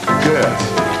 Good.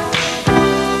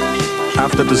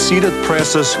 After the seated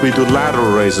presses, we do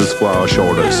lateral raises for our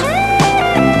shoulders.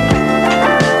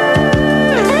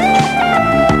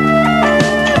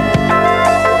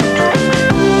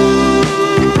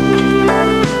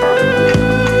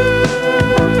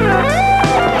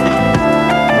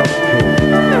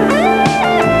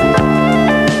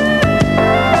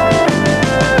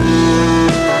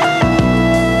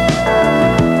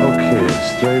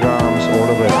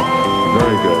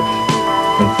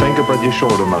 About your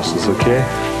shoulder muscles, okay?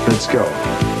 Let's go.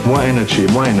 More energy,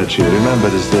 more energy. Remember,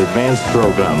 this is the advanced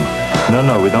program.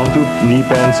 No, we don't do knee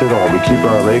bends at all. We keep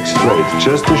our legs straight.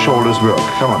 Just the shoulders work.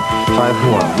 Come on. 5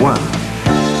 more. 1,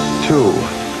 2,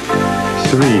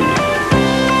 3,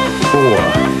 4,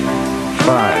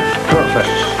 5.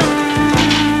 Perfect.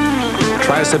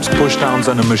 Triceps pushdowns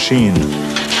on a machine.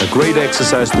 A great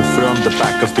exercise to firm the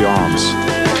back of the arms.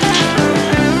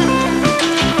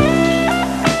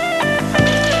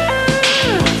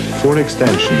 Four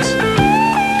extensions.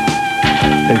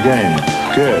 Again,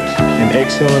 good. And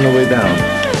exhale on the way down.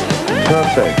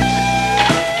 Perfect.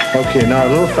 Okay, now a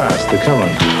little faster, come on.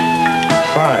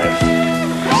 5,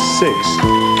 6,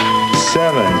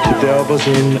 7, keep the elbows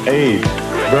in. 8,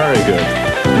 very good.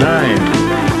 9,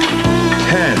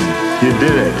 10, you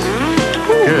did it.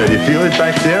 Good, you feel it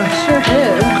back there? Sure do.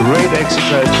 Great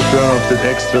exercise to burn off that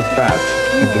extra fat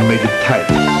and to make it tight.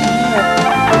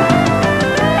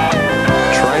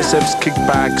 Triceps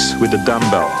kickbacks with a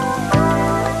dumbbell.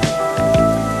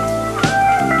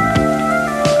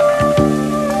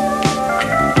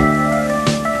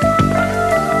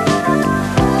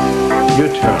 Your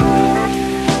turn.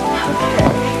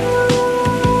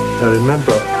 Now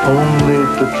remember, only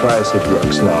the tricep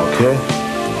works now, okay?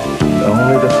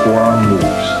 Only the forearm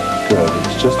moves. Good.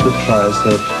 It's just the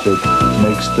tricep that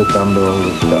makes the dumbbell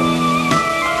lift up.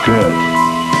 Good.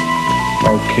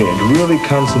 Okay, and really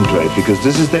concentrate, because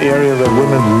this is the area where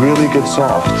women really get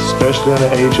soft, especially at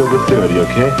an age over 30,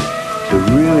 okay? So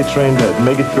really train that.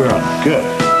 Make it burn. Good.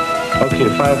 Okay,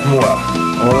 5 more.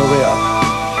 All the way up.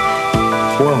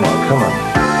 4 more. Come on.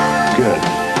 Good.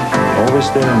 Always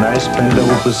stay in a nice bend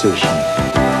over position.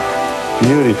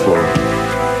 Beautiful.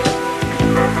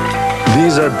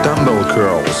 These are dumbbell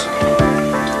curls.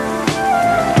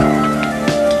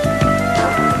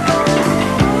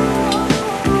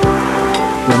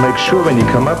 Now make sure when you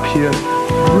come up here,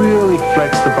 really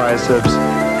flex the biceps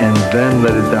and then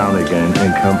let it down again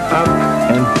and come up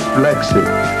and flex it.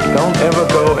 Don't ever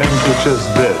go into just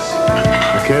this.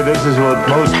 Okay, this is what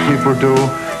most people do.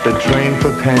 They train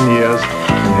for 10 years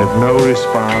and have no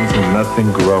response and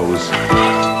nothing grows.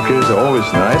 Okay, so always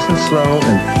nice and slow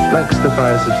and flex the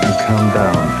biceps and come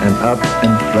down and up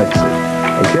and flex it.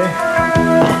 Okay?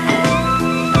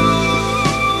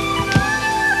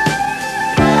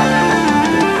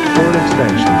 Forward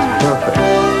extensions. Perfect.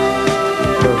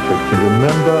 Perfect. And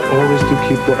remember always to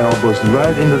keep the elbows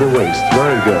right into the waist.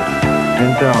 Very good.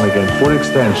 And down again. Forward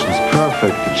extensions.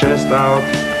 Perfect. Chest out.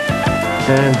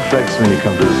 And flex when you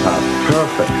come to the top.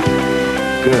 Perfect.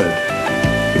 Good.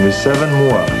 Give me 7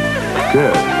 more.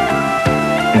 Good.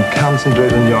 And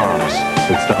concentrate on your arms.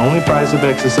 It's the only bicep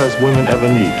exercise women ever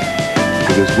need.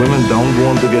 Because women don't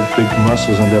want to get big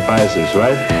muscles on their biceps,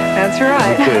 right? That's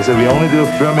right. Okay, so we only do a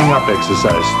firming up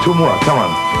exercise. 2 more, come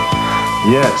on.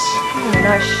 Yes. Oh,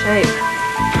 nice shape.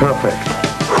 Perfect.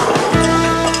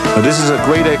 Now this is a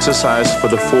great exercise for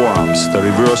the forearms, the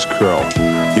reverse curl.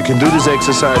 You can do this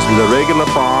exercise with a regular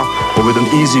bar or with an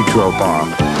easy curl bar.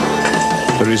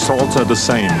 The results are the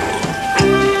same.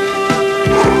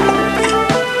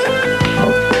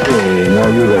 Okay, now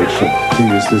you Rachel.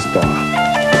 Use this bar.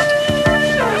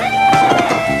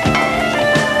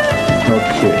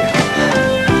 Okay.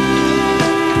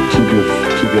 Keep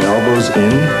your elbows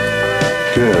in.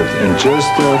 Good. And just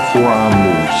the forearm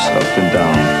moves up and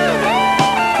down.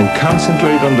 And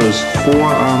concentrate on those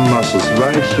forearm muscles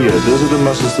right here. Those are the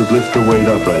muscles that lift the weight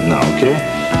up right now, okay?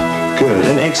 Good.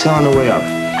 And exhale on the way up.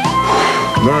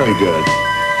 Very good.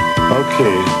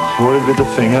 Okay. Hold it with the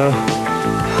finger.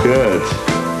 Good.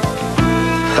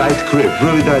 Tight grip.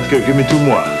 Really tight grip. Give me 2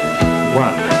 more.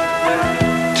 1,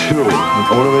 2. And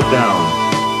all the way down.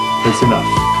 That's enough.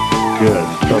 Good.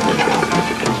 Perfect.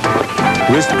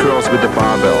 Wrist curls with the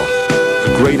barbell.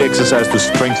 A great exercise to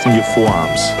strengthen your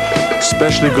forearms.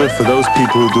 Especially good for those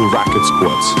people who do racket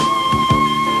squats.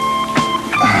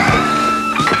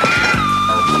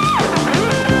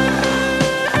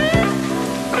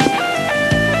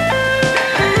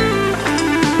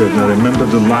 Good. Now remember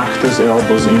to lock those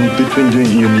elbows in between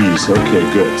your knees. Okay,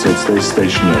 good. So it stays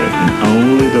stationary. And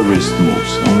only the wrist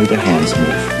moves. Only the hands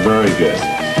move. Very good.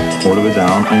 All the way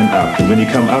down and up. And when you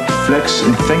come up, flex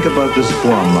and think about those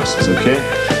forearm muscles, okay?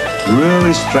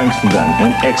 Really strengthen them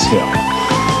and exhale.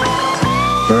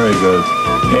 Very good.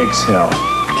 Exhale.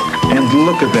 And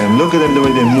look at them. Look at them the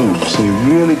way they move. So you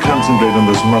really concentrate on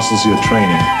those muscles you're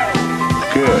training.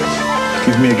 Good.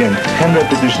 Give me again 10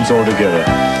 repetitions all together.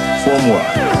 4 more.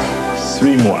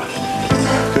 3 more.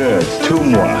 Good. 2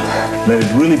 more. Let it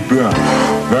really burn.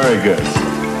 Very good.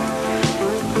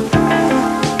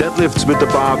 Deadlifts with the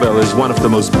barbell is one of the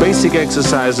most basic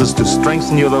exercises to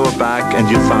strengthen your lower back and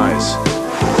your thighs.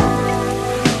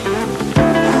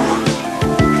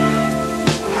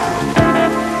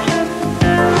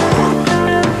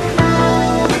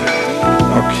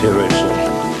 Okay, Rachel.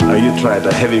 Now you try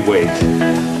the heavy weight.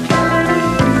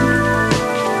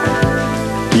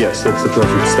 Yes, that's the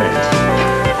perfect stand.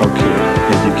 Okay,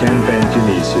 and you can bend your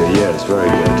knees here. Yes, very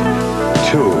good.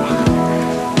 2,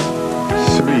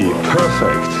 3,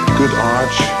 perfect. Good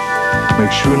arch.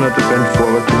 Make sure not to bend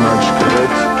forward too much. Good.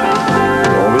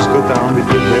 And always go down with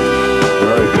your hip.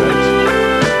 Very good.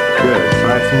 Good.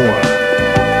 5 more.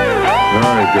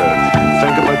 Very good.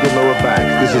 Think about your lower back.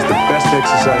 This is the best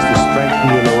exercise to strengthen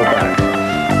your lower back.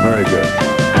 Very good.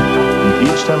 And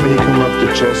each time when you come up, the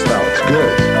chest out.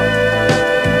 Good.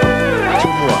 2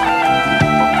 more.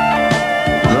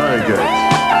 Very good.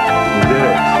 You did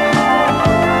it.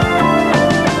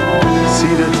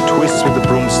 Seated twists with the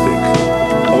broomstick.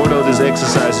 Although this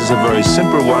exercise is a very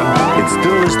simple one, it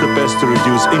still is the best to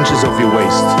reduce inches of your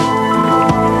waist.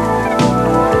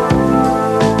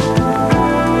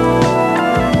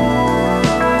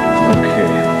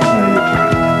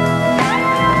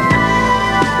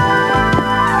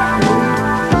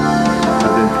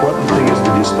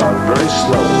 Very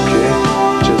slow, okay?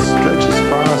 Just stretch as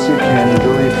far as you can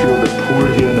until you feel the pull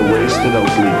here in the waist and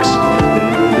obliques. Then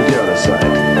you go to the other side.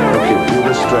 Okay, feel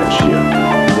the stretch here.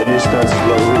 And then you start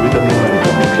slowly with the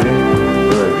momentum, okay?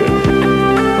 Very good.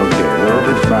 Okay, a little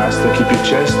bit faster. Keep your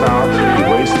chest out, your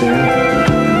waist in,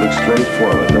 and look straight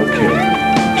forward, okay?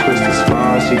 Twist as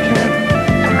far as you can.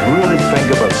 And really think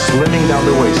about slimming down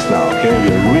the waist now, okay?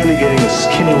 You're really getting a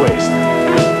skinny waist.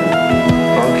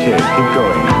 Okay, keep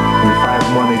going.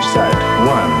 5 on each side.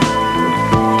 1,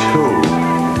 2,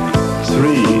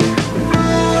 3,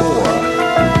 4,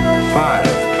 5.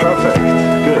 Perfect.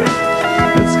 Good.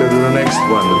 Let's go to the next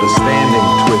one, the standing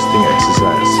twisting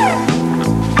exercise.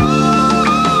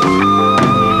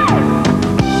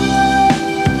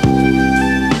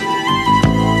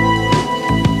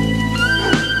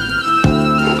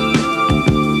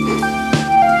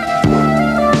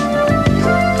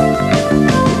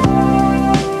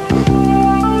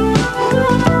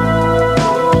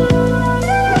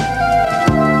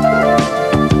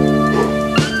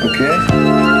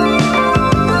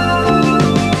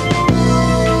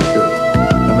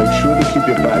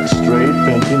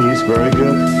 Very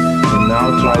good. And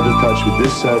now try to touch with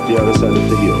this side, the other side of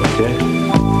the heel, okay?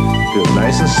 Good.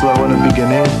 Nice and slow in the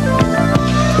beginning.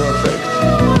 Perfect.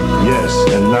 Yes.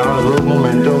 And now a little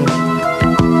momentum.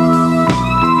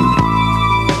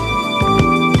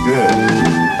 Good.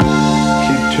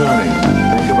 Keep turning.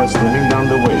 Think about slimming down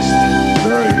the waist.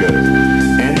 Very good.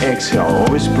 And exhale.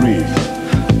 Always breathe.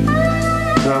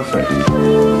 Perfect.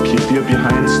 Keep your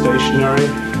behind stationary.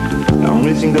 The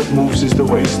only thing that moves is the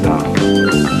waist now.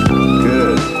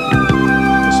 Good.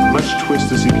 As much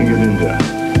twist as you can get in there.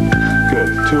 Good.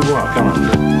 2 more. Come on.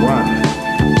 1,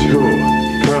 2.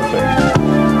 Perfect.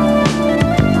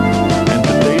 And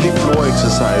the daily floor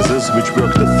exercises, which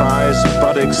work the thighs,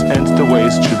 buttocks, and the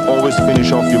waist, should always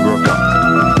finish off your workout.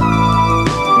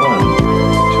 1,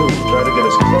 2. Try to get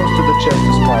as close to the chest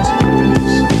as possible with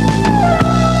these.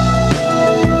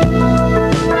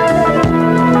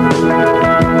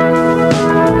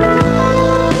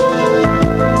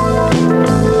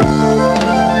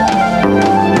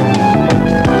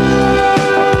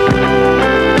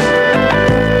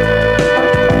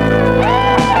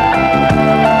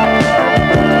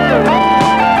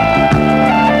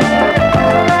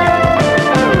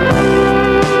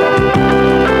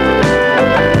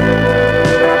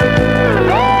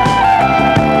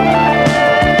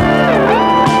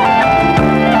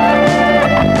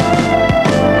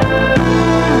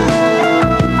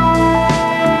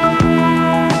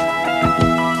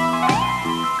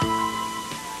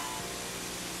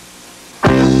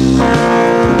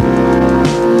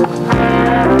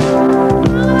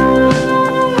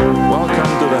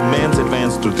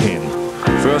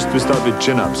 We start with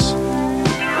chin-ups.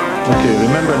 Okay,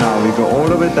 remember now, we go all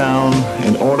the way down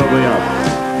and all the way up.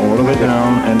 All the way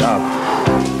down and up.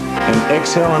 And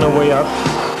exhale on the way up,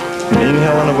 and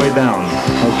inhale on the way down.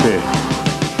 Okay.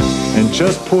 And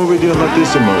just pull with your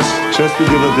latissimus. Just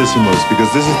with your latissimus, because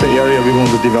this is the area we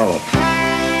want to develop.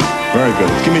 Very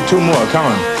good. Give me 2 more, come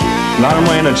on. A lot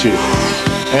more energy.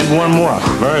 And 1 more.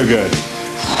 Very good.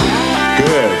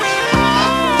 Good.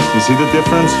 You see the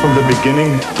difference from the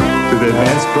beginning to the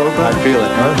advanced program? I feel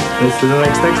it. Let's do the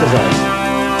next exercise.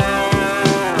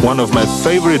 One of my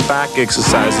favorite back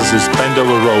exercises is bend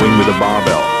over rowing with a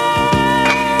barbell.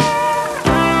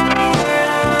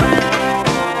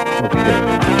 Okay.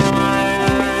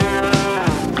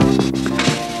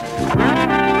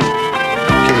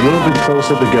 Okay, a little bit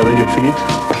closer together, your feet.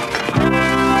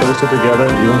 Closer together,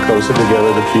 even closer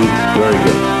together, the feet. Very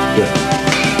good. Good.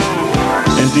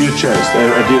 Into your chest,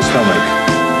 to your stomach.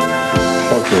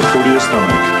 Okay, pull to your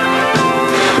stomach.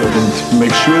 Good, and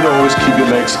make sure to always keep your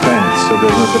legs bent so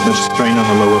there's not that much strain on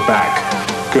the lower back.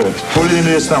 Good. Pull it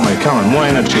into your stomach. Come on, more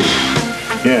energy.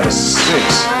 Yes.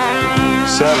 6,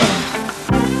 7,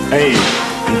 8.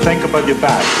 And think about your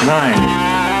back. 9,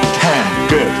 10.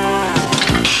 Good.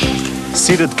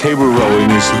 Seated cable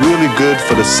rowing is really good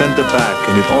for the center back,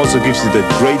 and it also gives you that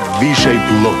great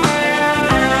V-shaped look.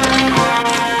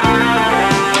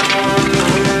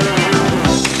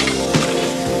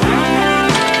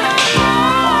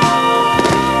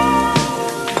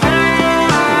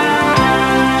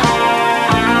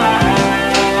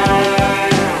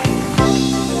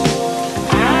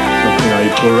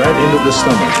 Go right into the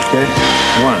stomach, okay?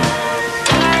 1,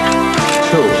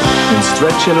 2, and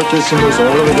stretch your latissimus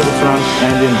all the way to the front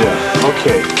and in there.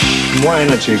 Okay, more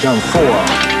energy, come, 4, 5,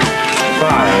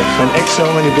 and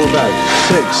exhale when you pull back.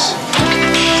 6,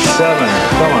 7,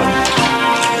 come on.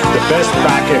 The best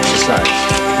back exercise.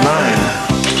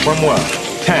 9, one more,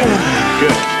 10,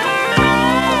 good.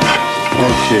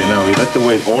 Okay, now we let the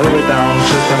weight all the way down,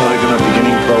 just kind of like in our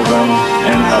beginning program,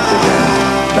 and up again.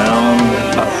 Down,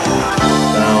 up.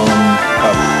 Down,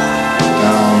 up,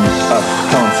 down, up.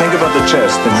 Come on, think about the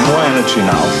chest and more energy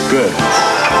now. Good.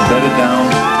 Let it down,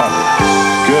 up.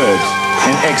 Good.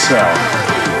 And exhale.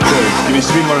 Good. Give me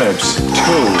 3 more reps. 2.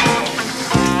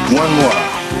 1 more.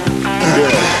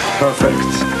 Good. Perfect.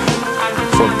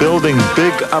 For building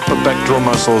big upper pectoral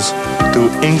muscles, do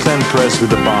incline press with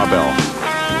the barbell.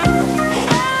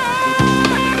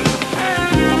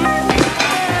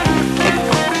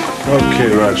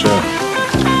 Okay, Roger.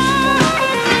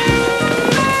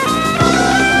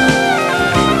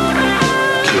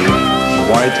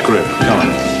 Wide grip, come on,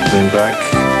 lean back,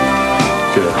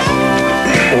 good.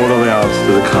 All the way out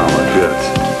to the collar, good.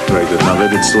 Very good, now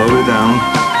let it slowly down,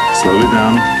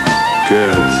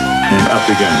 good. And up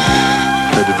again.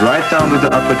 Let it right down to the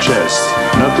upper chest,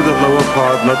 not to the lower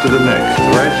part, not to the neck,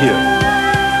 right here.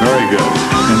 Very good,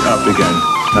 and up again.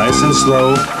 Nice and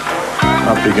slow,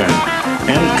 up again.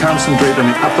 And concentrate on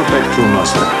the upper pectoral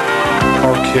muscle.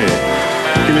 Okay,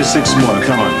 give me 6 more,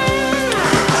 come on.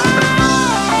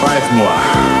 5 more,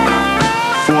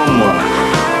 4 more,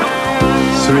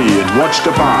 3, and watch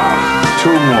the bar. 2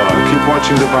 more, keep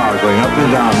watching the bar, going up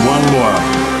and down. 1 more,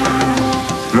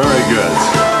 very good.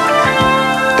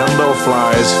 Dumbbell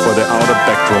flies for the outer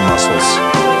pectoral muscles.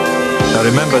 Now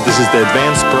remember, this is the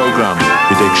advanced program.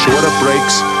 We take shorter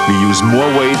breaks, we use more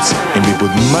weights, and we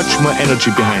put much more energy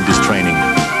behind this training.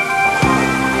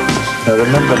 Now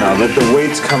remember now, let the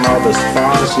weights come out as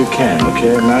far as you can,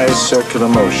 okay? Nice circular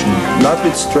motion. Not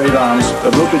with straight arms,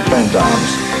 a little bit bent arms,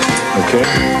 okay?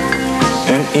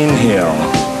 And inhale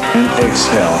and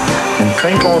exhale. And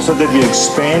think also that you're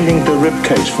expanding the rib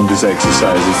cage from this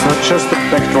exercise. It's not just a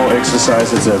pectoral exercise,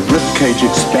 it's a rib cage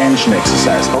expansion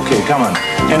exercise. Okay, come on,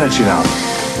 energy now.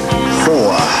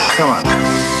 4, come on.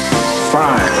 5,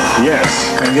 yes,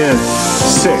 again.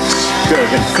 6, good.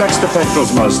 And flex the pectoral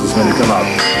muscles when you come up.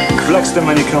 Flex them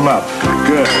when you come up,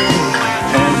 good.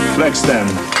 And flex them.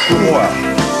 2 more.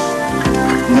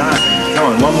 9, come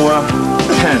on, 1 more.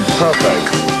 10,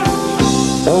 perfect.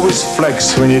 Always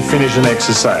flex when you finish an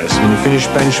exercise. When you finish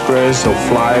bench press or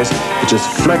flies, you just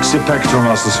flex your pectoral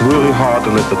muscles really hard to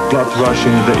let the blood rush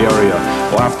into the area.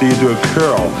 Or after you do a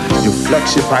curl, you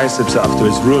flex your biceps after.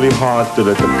 It's really hard to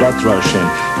let the blood rush in.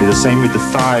 It's the same with the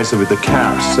thighs or with the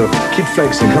calves. So keep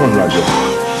flexing. Come on, Roger.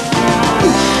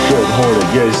 Good, hold it.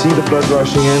 Yeah, you see the blood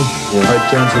rushing in? Yeah. Right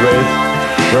turn to rate.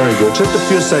 Very good. Just a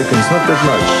few seconds, not that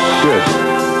much. Good.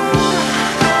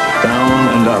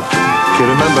 Down and up. Okay,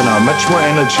 remember now, much more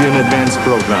energy in advanced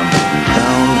program.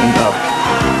 Down and up.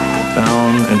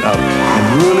 Down and up. And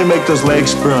really make those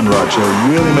legs burn, Roger.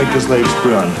 Really make those legs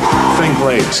burn. Think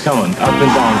legs. Come on, up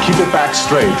and down. Keep it back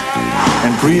straight.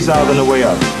 And breathe out on the way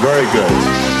up. Very good.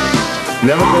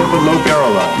 Never go below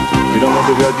parallel. You don't want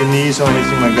to hurt your knees or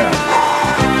anything like that.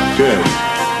 Good.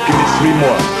 Give me 3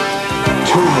 more.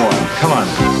 2 more. Come on.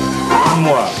 1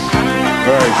 more.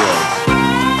 Very good.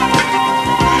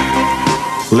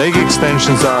 Leg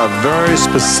extensions are a very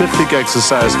specific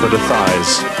exercise for the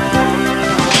thighs.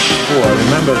 4.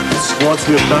 Remember, squats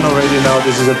we have done already now.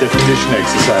 This is a definition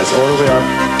exercise. All the way up.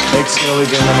 Exhale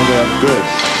again on the way up. Good.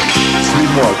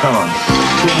 3 more. Come on.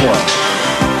 2 more.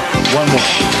 1 more.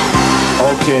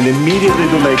 Okay, and immediately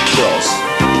do leg curls.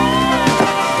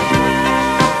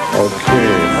 Okay.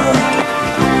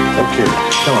 Okay,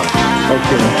 come on.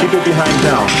 Okay, and keep it behind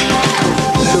down.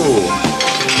 2,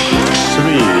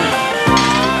 3,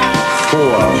 4.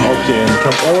 Okay, and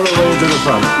come all the way to the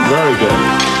front. Very good.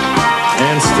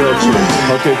 And stretch it.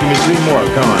 Okay, give me 3 more.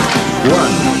 Come on.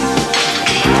 1,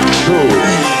 2,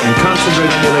 and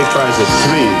concentrate on your leg triceps.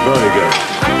 3. Very good.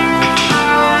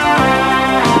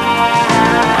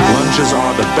 Lunges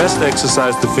are the best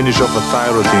exercise to finish off a thigh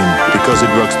routine because it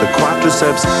works the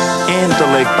quadriceps and the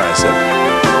leg bicep.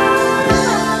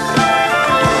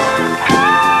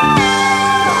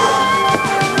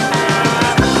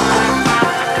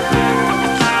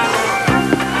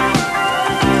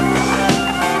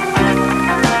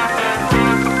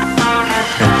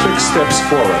 And big steps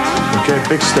forward. Okay,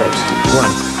 big steps.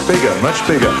 One. Bigger, much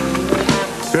bigger.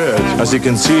 Good. As you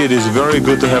can see, it is very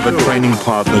good to have a training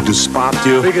partner to spot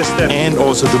you and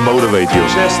also to motivate you.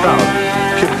 Chest out.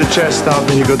 Keep the chest out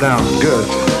when you go down. Good.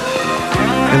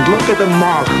 And look at the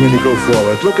mark when you go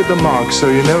forward. Look at the mark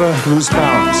so you never lose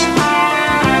balance.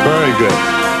 Very good.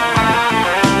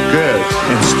 Good.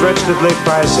 And stretch the leg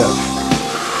bicep.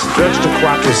 Stretch the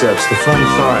quadriceps, the front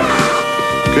thigh.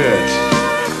 Good.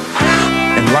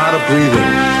 And a lot of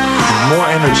breathing. More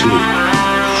energy.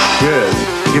 Good.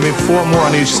 Give me 4 more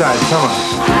on each side. Come on.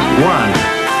 1.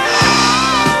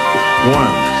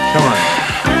 Come on.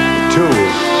 2.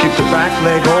 Keep the back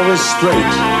leg always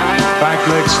straight. Back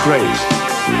leg straight.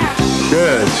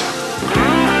 Good.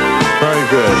 Very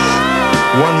good.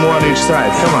 1 more on each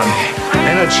side. Come on.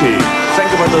 Energy. Think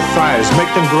about the thighs.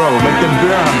 Make them grow. Make them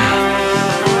burn.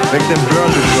 Make them burn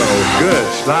to grow.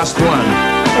 Good. Last one.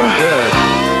 Good.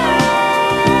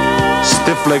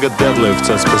 Stiff-legged deadlifts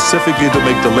are specifically to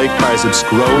make the leg biceps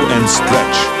grow and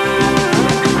stretch.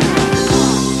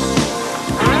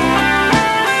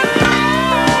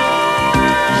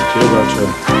 Okay, Roger.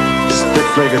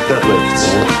 Stiff-legged deadlifts.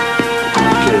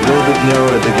 Okay, a little bit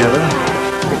narrower together.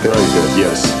 Very good,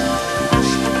 yes.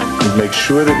 And make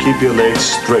sure to keep your legs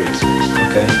straight.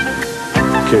 Okay.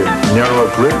 Okay, narrower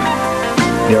grip.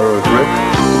 Narrower grip.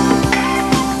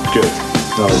 Good.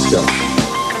 Now let's go.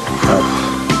 Up.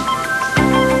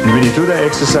 And when you do that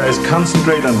exercise,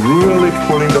 concentrate on really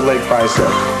pulling the leg bicep.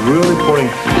 Really pulling.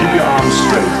 Keep your arms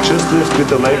straight. Just lift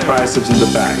with the leg biceps in the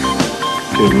back.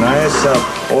 Okay, nice up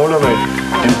all the way.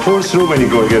 And pull through when you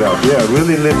get up. Yeah,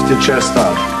 really lift your chest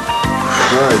up.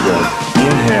 Very good.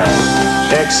 Inhale.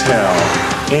 Exhale.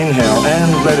 Inhale.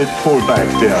 And let it pull back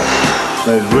there.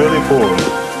 Let it really pull.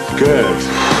 Good.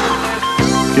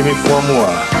 Give me 4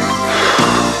 more.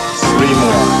 3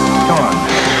 more. Come on.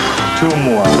 2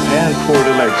 more, and pull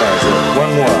the leg bicep.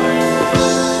 1 more.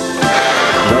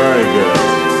 Very good.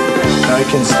 Now you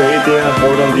can stay there,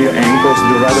 hold on to your ankles,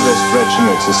 and do right away stretching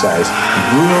exercise.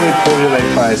 Really pull your leg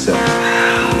bicep.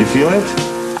 You feel it?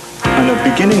 On a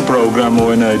beginning program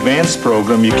or in an advanced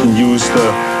program, you can use the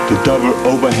double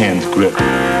overhand grip.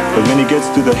 But when it gets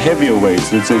to the heavier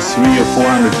weights, let's say 300 or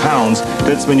 400 pounds,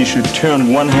 that's when you should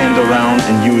turn one hand around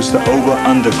and use the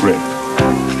over-under grip.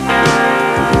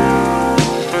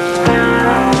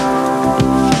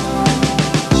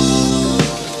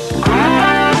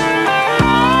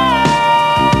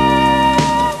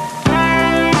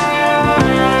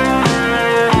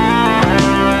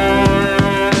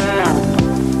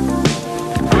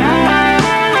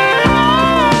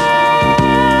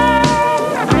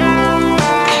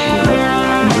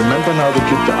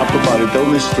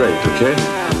 Totally straight, okay?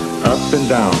 Up and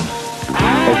down.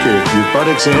 Okay, your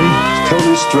buttocks in,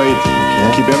 totally straight.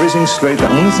 Okay. Keep everything straight.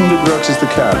 The only thing that works is the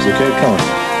calves, okay? Come on.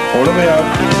 All the way up,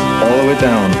 all the way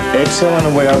down. Exhale on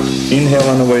the way up, inhale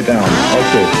on the way down.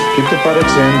 Okay, keep the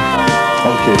buttocks in.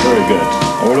 Okay, very good.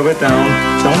 All the way down.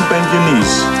 Don't bend your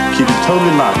knees. Keep it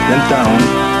totally locked, then down.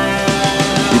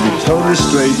 Keep it totally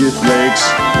straight, your legs,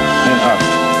 and up.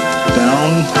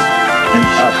 Down and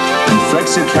up. And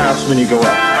flex your calves when you go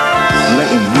up. And let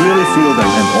them really feel them,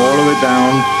 and all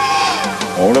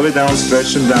the way down,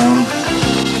 stretch them down.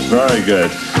 Very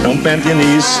good. Don't bend your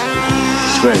knees.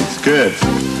 Straight, good.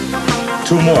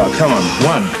 2 more, come on.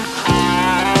 1,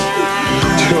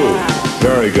 2,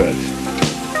 very good.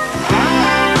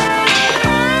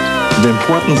 The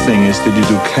important thing is that you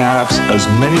do calves as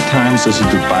many times as you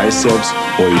do biceps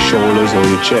or your shoulders or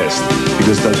your chest,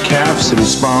 because the calves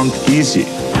respond easy.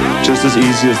 Just as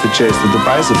easy as the chest and the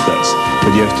bicep does.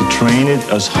 But you have to train it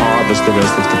as hard as the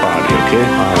rest of the body, okay?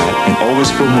 Alright. And always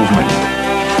full movement.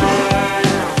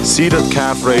 Seated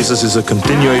calf raises is a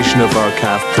continuation of our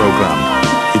calf program.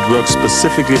 It works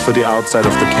specifically for the outside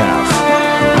of the calf.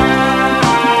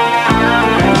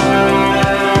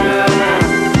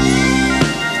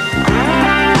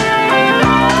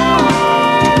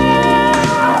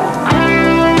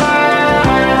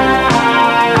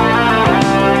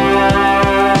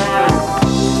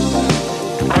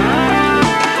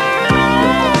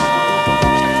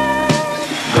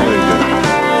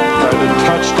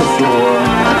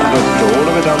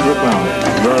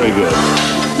 Very good.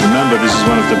 Remember, this is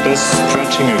one of the best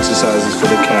stretching exercises for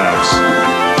the calves.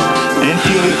 And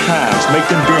feel your calves. Make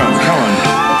them burn. Come on.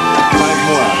 5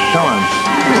 more. Come on.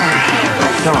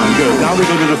 Come on, good. Now we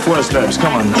go to the 4 steps.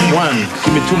 Come on. 1.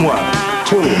 Give me 2 more.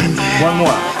 2. 1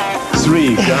 more.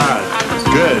 3. God.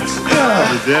 Good.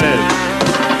 You did it.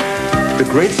 The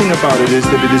great thing about it is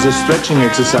that it is a stretching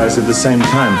exercise at the same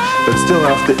time. But still,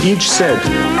 after each set,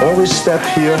 always step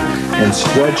here and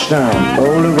stretch down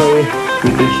all the way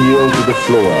with the heel to the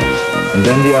floor. And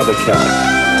then the other calf.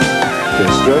 Okay,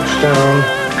 stretch down.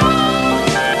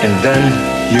 And then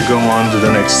you go on to the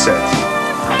next set.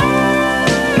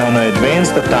 Now in an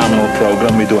advanced abdominal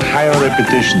program, we do higher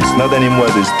repetitions. Not anymore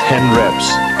these 10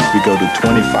 reps. We go to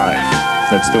 25.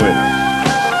 Let's do it.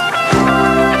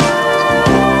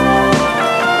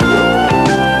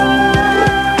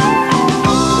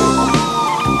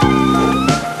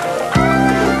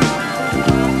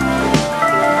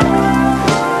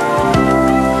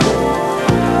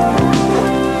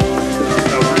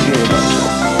 Okay.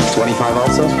 25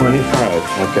 also? 25,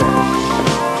 okay.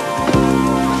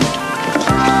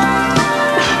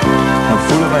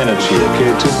 Full of energy,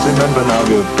 okay? Just remember now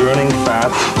we're burning fat,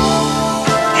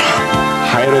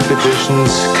 high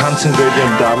repetitions, concentrate your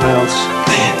abdominals.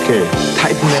 Okay,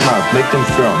 tighten them up, make them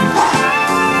firm.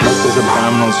 Make those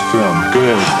abdominals firm.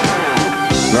 Good.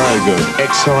 Very good.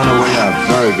 Exhale on the way up.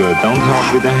 Very good. Don't help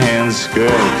with the hands.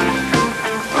 Good.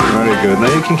 Very good.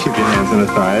 Now you can keep your hands on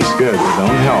the thighs. Good.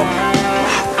 Don't help.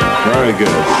 Very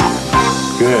good.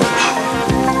 Good.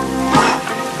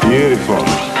 Beautiful.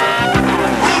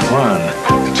 1,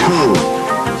 2,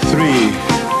 3, 4,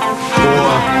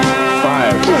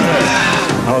 5.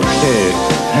 Okay.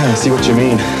 Yeah, I see what you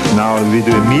mean. Now we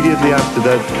do immediately after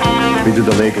that, we do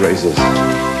the leg raises.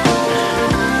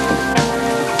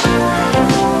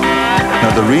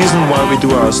 Now the reason why we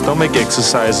do our stomach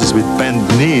exercises with bent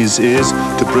knees is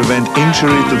to prevent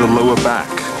injury to the lower back.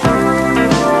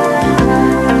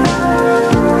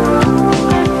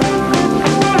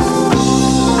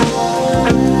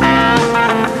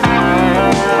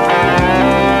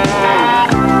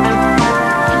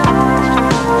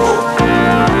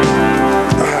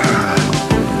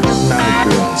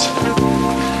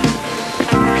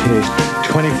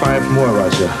 More,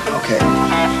 Roger. Okay. 2, 3,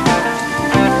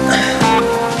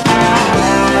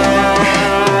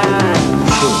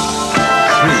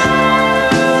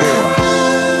 4,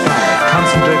 5.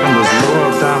 Concentrate on those lower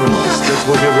abdominals. That's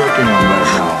what you're working on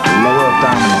right now. Lower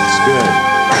abdominals. Good.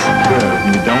 Good.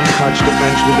 And you don't touch the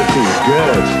bench with the feet.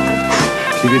 Good.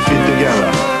 Keep your feet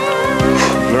together.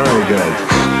 Very good.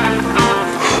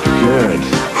 Good.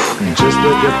 And just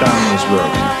let your abdominals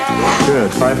work. Good.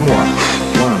 5 more.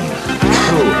 1,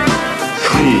 2,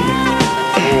 3,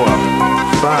 4,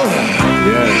 5.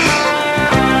 Yes.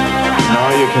 Now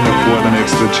you can afford an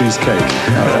extra cheesecake.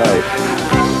 All right.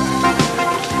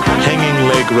 Hanging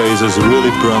leg raises really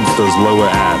burns those lower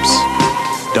abs.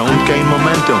 Don't gain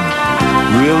momentum.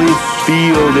 Really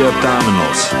feel the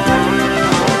abdominals.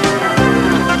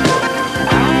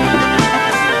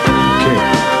 Okay.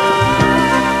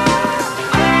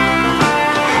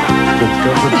 Good.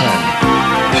 Go for 10.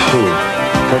 2.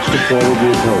 Touch the floor with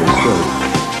your toes. Good.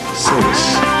 6, 7,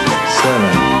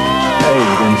 8,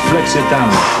 and flex it down.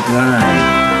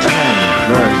 9, 10.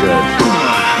 Very good.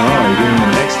 Oh, you're doing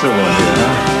an extra one here,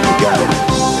 huh? You got it.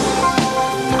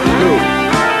 Good.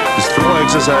 These floor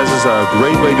exercises are a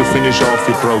great way to finish off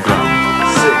your program.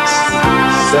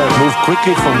 6, 7. Move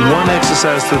quickly from one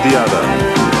exercise to the other.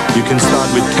 You can start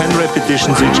with 10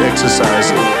 repetitions each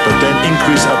exercise, but then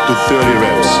increase up to 30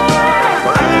 reps.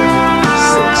 5,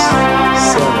 6,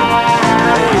 7,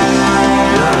 8.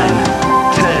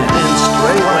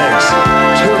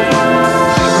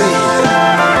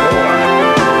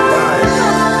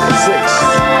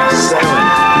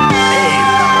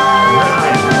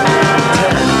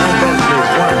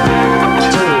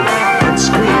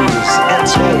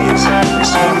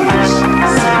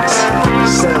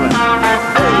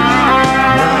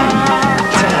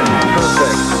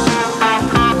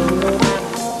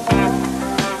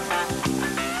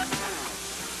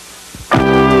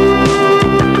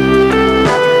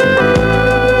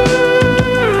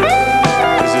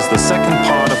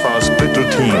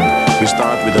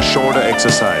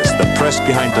 Exercise, the press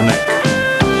behind the neck.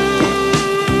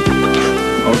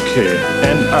 Okay,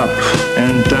 and up,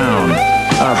 and down,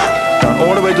 up, down,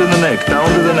 all the way to the neck, down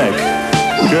to the neck.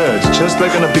 Good, just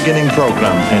like in a beginning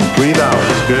program. And breathe out,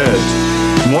 good.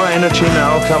 More energy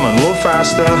now, come on, a little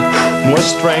faster, more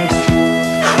strength.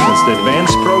 It's the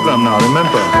advanced program now,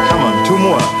 remember. Come on, 2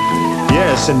 more.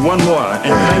 Yes, and 1 more.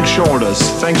 And thank shoulders,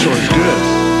 good.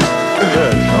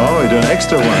 Good, oh, we do an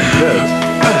extra one, good.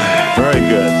 Very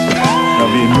good. Now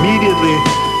we immediately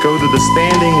go to the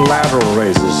standing lateral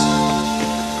raises.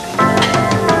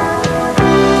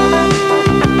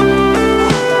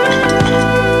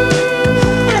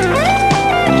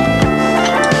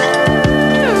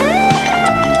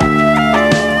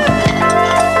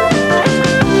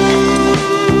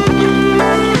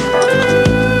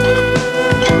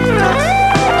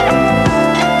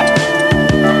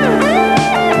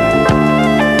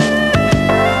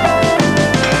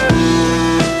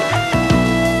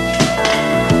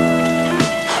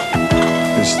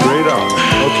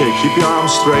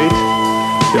 straight.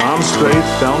 The arms straight,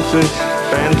 down to it,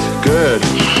 bend, good.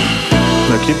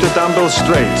 Now keep the dumbbells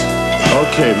straight.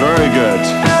 Okay, very good.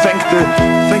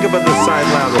 Think about the side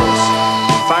laterals.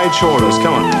 Side shoulders,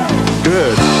 come on.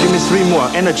 Good. Give me 3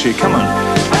 more. Energy, come on.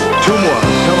 2 more,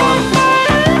 come on.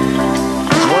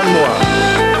 1 more.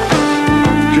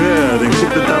 Good, and keep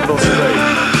the dumbbells straight.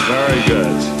 Very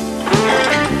good.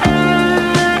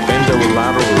 Bend over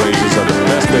lateral raises are the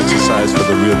best exercise for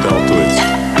the rear deltoids.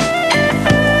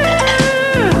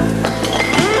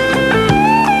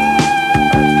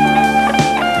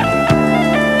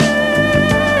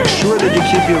 That you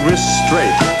keep your wrists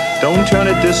straight. Don't turn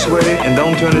it this way and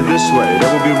don't turn it this way.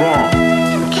 That would be wrong.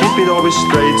 Keep it always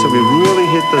straight so we really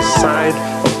hit the side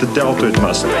of the deltoid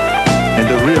muscle and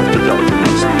the rear of the deltoid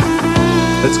muscle.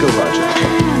 Let's go, Roger.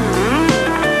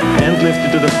 And lift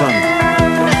it to the front.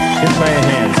 Hit my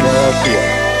hands right up here.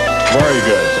 Very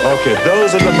good. Okay,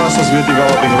 those are the muscles we're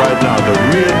developing right now. The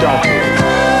rear deltoid.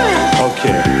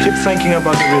 Okay, keep thinking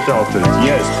about the rear deltoid.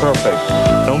 Yes, perfect.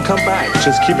 Don't come back,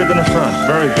 just keep it in the front.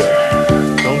 Very good.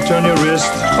 Don't turn your wrist.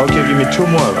 Okay, give me 2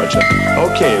 more, Roger.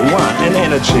 Okay, 1, and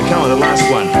energy. Come on, the last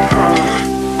one.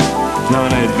 Now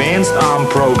in an advanced arm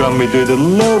program, we do it a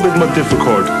little bit more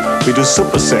difficult. We do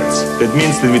supersets. That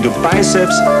means that we do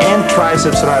biceps and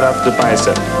triceps right after the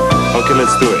bicep. Okay,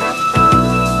 let's do it.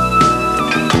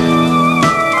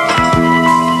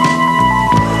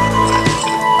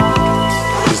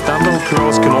 These dumbbell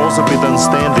curls can also be done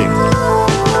standing.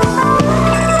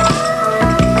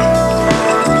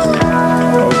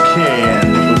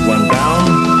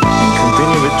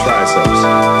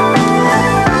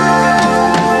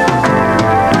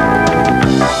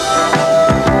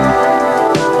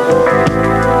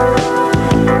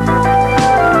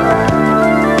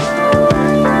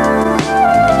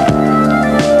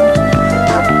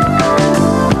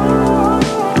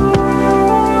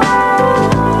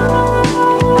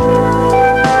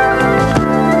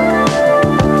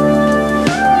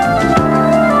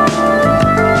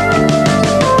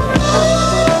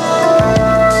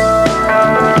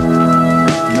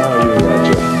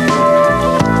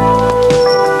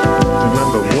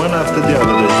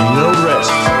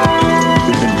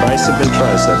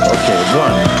 Triceps. Okay,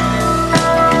 1,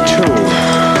 2,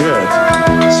 good.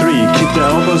 3, keep the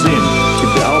elbows in.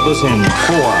 Keep the elbows in.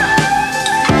 4, 5,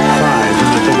 and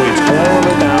let the weights all the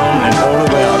way down and all the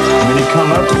way up. And when you come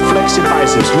up, flex your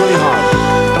biceps really hard.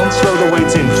 Don't throw the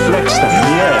weights in, flex them.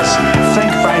 Yes,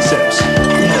 think biceps.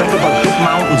 Think about big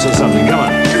mountains or something, come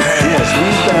on. Yes,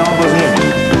 leave the elbows in.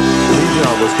 Leave the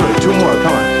elbows, good. 2 more,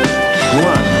 come on.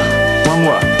 1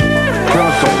 more.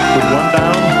 Perfect, put 1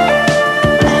 down.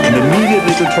 And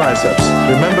immediately to triceps.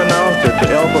 Remember now that the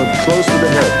elbow close to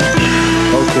the head.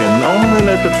 Okay, and only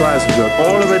let the triceps go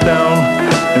all the way down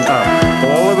and up.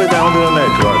 All the way down to the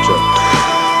neck, Roger.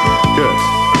 Good.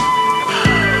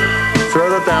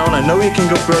 Further down. I know you can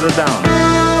go further down.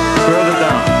 Further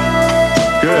down.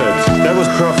 Good. That was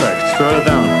perfect. Further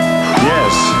down.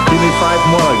 Yes. Give me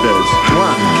 5 more like this.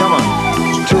 1. Come on.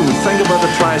 2. Think about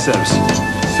the triceps.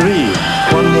 3.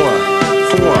 1 more.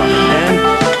 4. And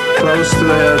close to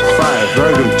the head. 5.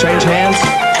 Very good. Change hands.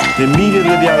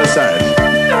 Immediately the other side.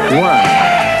 1,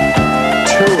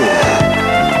 2,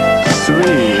 3.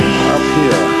 Up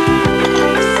here.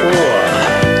 4,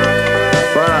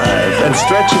 5. And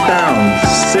stretch it down.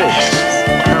 6.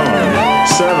 Come on.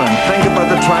 7. Think about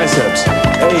the triceps.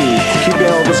 8. Keep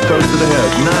your elbows close to the head.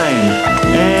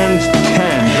 9. And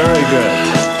 10. Very good.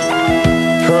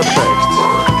 Perfect.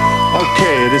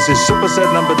 Okay, this is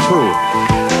superset number 2.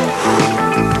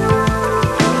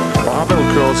 Barbell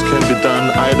curls can be done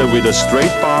either with a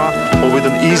straight bar or with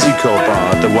an easy curl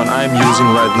bar, the one I'm using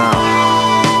right now.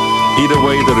 Either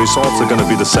way, the results are going to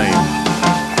be the same.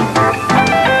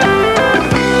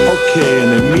 Okay,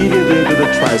 and immediately to the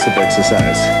tricep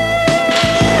exercise.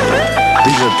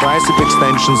 These are tricep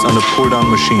extensions on a pull-down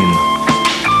machine.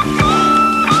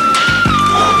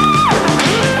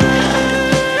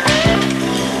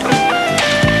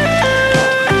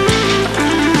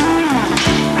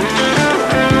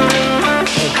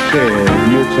 Okay,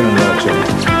 your turn, Roger.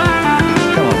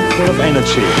 Come on, full of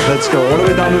energy. Let's go all the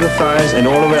way down to the thighs and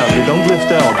all the way up. You don't lift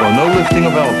the elbow, no lifting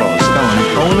of elbows. Come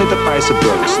on, only the bicep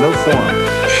works, no form.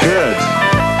 Good.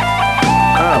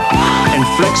 Up. And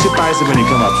flex your bicep when you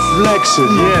come up. Flex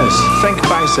it, yes. Think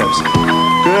biceps.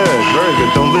 Good, very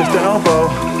good. Don't lift the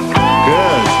elbow.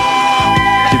 Good.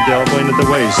 Keep the elbow into the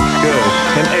waist. Good.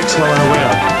 And exhale on the way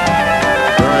up.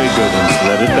 Very good. And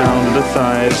let it down to the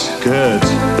thighs. Good.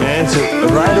 And so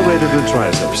right away to the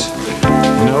triceps.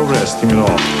 No resting at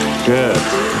all. Good.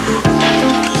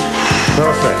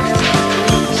 Perfect.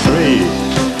 3.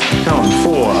 Come on.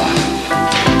 4.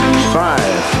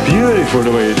 Beautiful the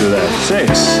way you do that. 6,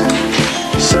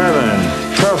 7,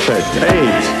 perfect. 8,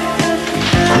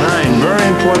 9, very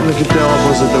important to keep the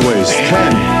elbows at the waist. 10,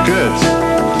 good.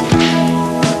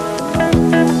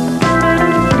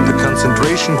 The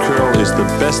concentration curl is the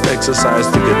best exercise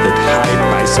to get that high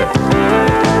bicep.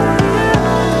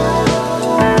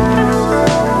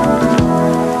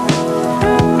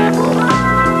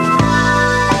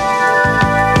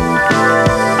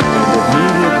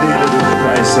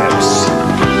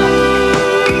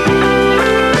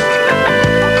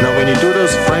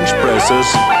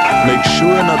 Make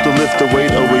sure not to lift the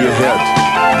weight over your head,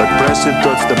 but press it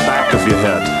towards the back of your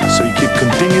head, so you keep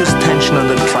continuous tension on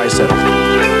the tricep.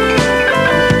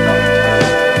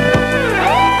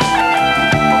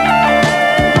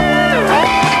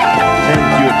 And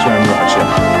your turn, Roger.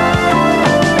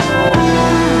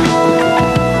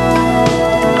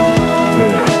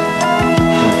 Good.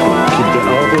 Keep the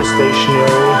elbow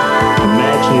stationary.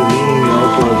 Imagine you're leaning the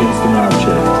elbow against an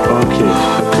object. Okay.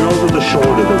 Curl to the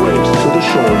shoulder, the weight. To the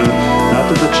shoulder, not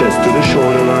to the chest. To the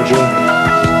shoulder, Roger.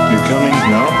 You're coming,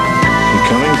 no? You're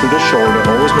coming to the shoulder.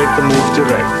 Always make the move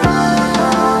direct.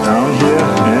 Down here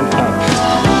and up.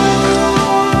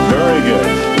 Very good.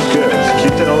 Good.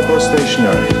 Keep the elbow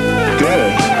stationary.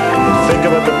 Good. And think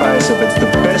about the bicep. It's the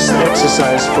best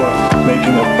exercise for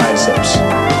making up biceps.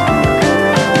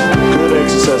 Good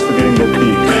exercise for getting that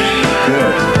peak.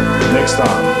 Good. Next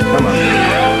arm. Come on.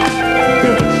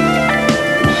 Good.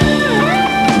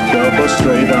 Elbow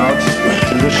straight out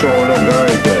to the shoulder.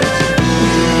 Very good.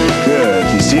 Good.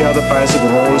 You see how the bicep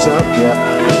rolls up? Yeah.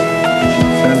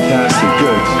 Fantastic.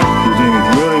 Good. You're doing it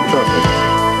really perfect.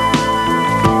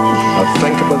 Now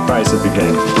think about bicep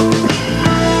again.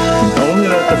 And only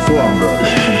let the forearm go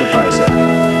and the bicep.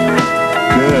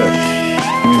 Good.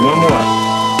 Give me one more.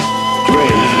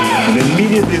 Great. And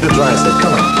immediately the tricep.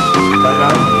 Come on. Right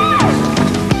now.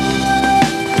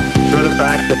 Through the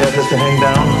back. The head has to hang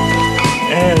down.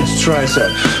 And tricep.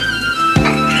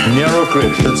 Narrow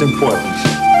grip, that's important.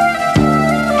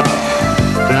 Up,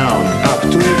 down, up,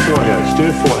 to your forehead, to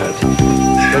your forehead.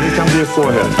 Let it come to your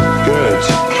forehead. Good.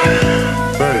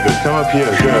 Very good. Come up here.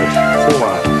 Good.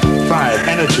 4, 5,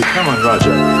 energy. Come on,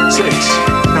 Roger. 6,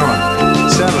 come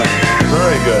on. 7,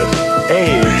 very good.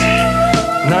 8,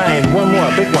 9, one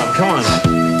more, big one, come on. 10,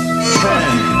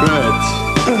 good.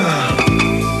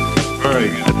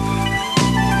 Very good.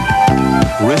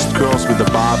 Wrist curls with the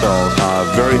barbell are a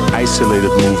very isolated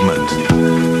movement.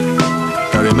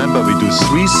 Now remember, we do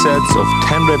 3 sets of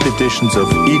 10 repetitions of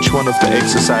each one of the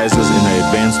exercises in an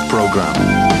advanced program.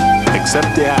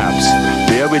 Except the abs.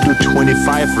 There we do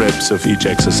 25 reps of each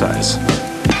exercise.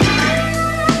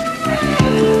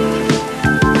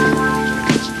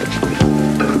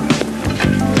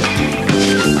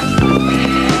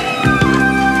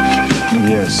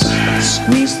 Yes,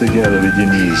 squeeze together with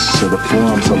your knees so the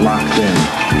forearms are locked in.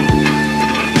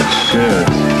 Good.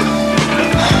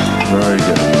 Very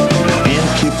good. And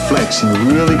keep flexing.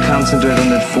 Really concentrate on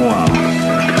that forearm.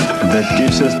 That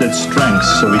gives us that strength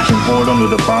so we can hold on to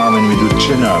the bar when we do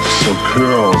chin-ups, or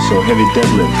curls, or heavy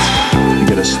deadlift. You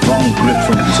get a strong grip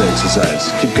from this exercise.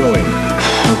 Keep going.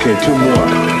 Okay, 2 more.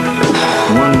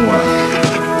 1 more.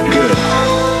 Good.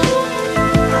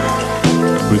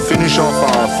 We finish off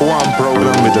our forearm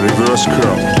program with a reverse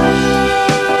curl.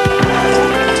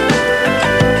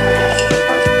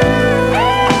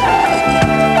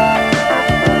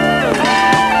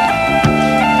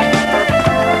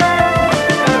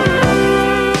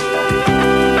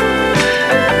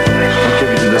 Okay,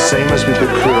 we do the same as with the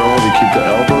curl. We keep the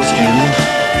elbows in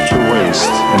the waist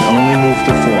and only move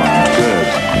the forearm. Good.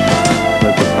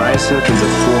 Let the bicep and the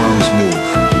forearms move.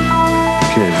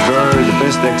 Okay, the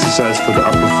best exercise for the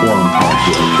upper forearm part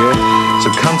here, okay?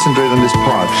 So concentrate on this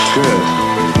part, good.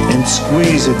 And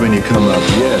squeeze it when you come up,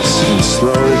 yes. And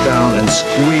slow it down and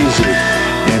squeeze it.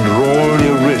 And roll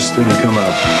your wrist when you come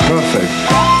up, perfect.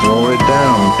 Roll it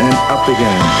down and up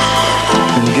again.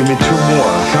 And give me 2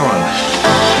 more, come on.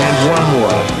 And 1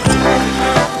 more.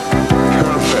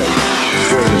 Perfect,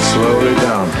 good, slow it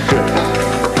down, good.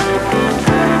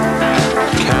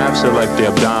 Calves are like the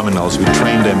abdominals. We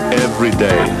train them every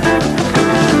day.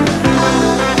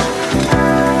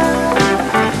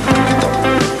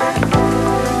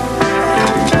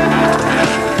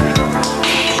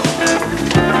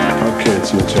 Okay,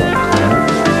 it's your turn.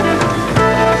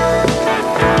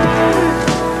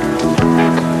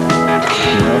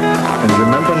 And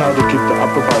remember now to keep the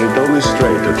upper body totally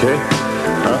straight, okay?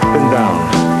 Up and down.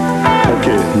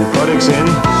 Okay, your buttocks in,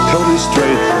 totally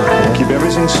straight. Keep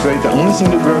everything straight. The only thing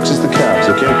that works is the calves,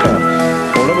 okay? Come on.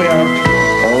 All the way up,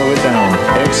 all the way down.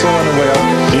 Exhale on the way up,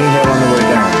 inhale on the way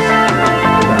down.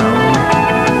 Down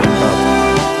and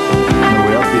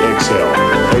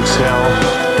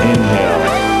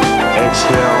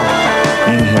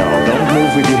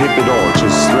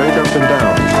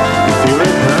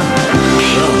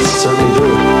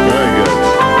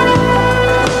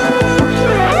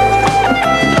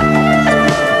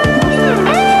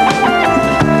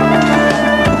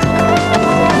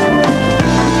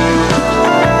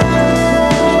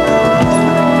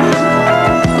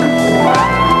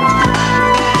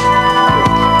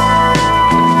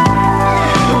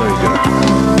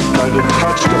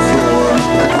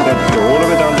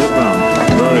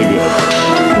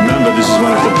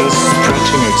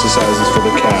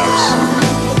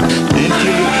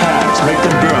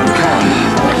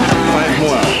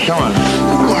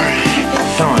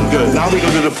Now we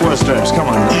go to the 4 straps. Come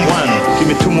on. 1. Give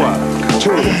me 2 more.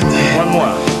 2. 1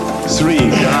 more. 3.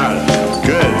 Got it.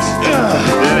 Good.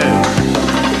 Did it.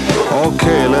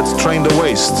 Okay, let's train the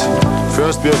waist.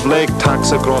 First we have leg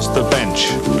tucks across the bench.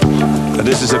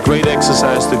 This is a great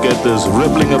exercise to get those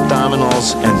rippling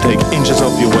abdominals and take inches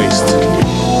off your waist.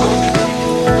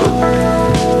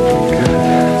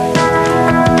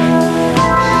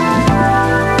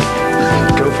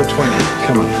 Go for 20.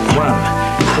 Come on. 1,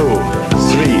 2,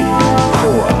 3, 4,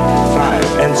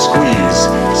 5, and squeeze.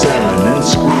 7, and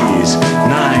squeeze.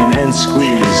 9, and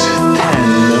squeeze. 10,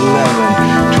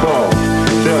 11, 12,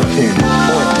 13, 14,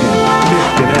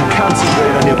 15, and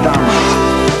concentrate on your abdominals.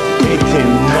 18,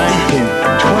 19,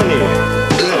 20.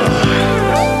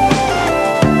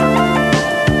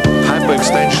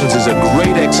 Hyperextensions is a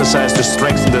great exercise to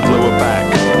strengthen that lower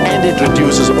back, and it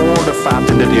reduces all the fat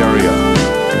in that area.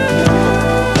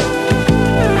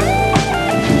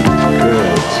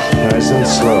 Good. Nice and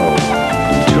slow.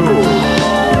 2,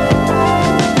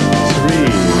 3,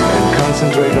 and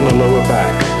concentrate on the lower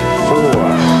back. 4.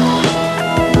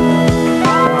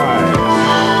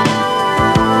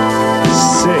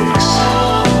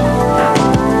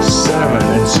 7,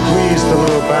 and squeeze the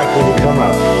lower back when you come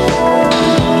up.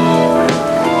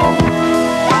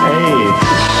 8,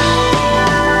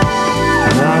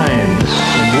 9, and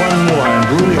 1 more, and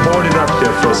really hold it up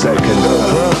there for a second.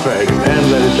 Perfect,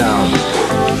 and let it down.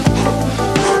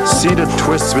 See the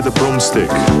twists with the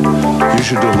broomstick. You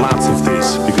should do lots of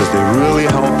these because they really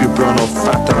help you burn off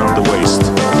fat around the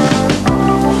waist.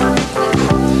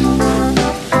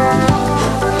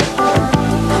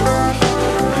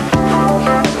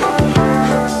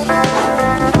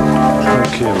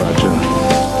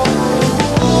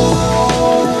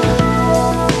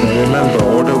 Remember,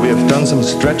 although we have done some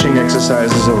stretching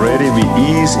exercises already, we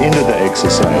ease into the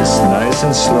exercise, nice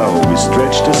and slow. We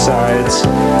stretch the sides.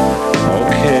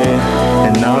 Okay,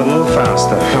 and now a little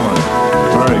faster. Come on.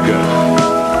 Very good.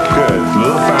 Good. A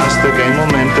little faster, gain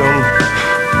momentum.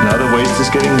 Now the waist is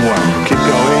getting warm. Keep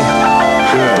going.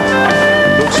 Good.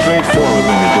 Look straight forward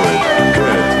when you do it.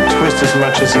 Good. Twist as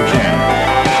much as you can.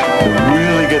 To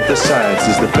really get the sides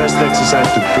is the best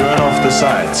exercise to burn off the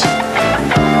sides.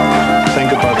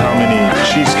 Think about how many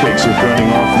cheesecakes you're burning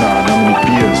off now and how many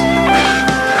beers.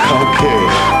 Okay.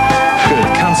 Good.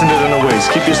 Concentrate on the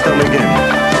waist. Keep your stomach in.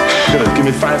 Good. Give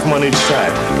me 5 more on each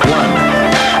side. 1,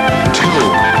 2,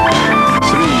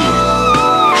 3,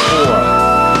 4,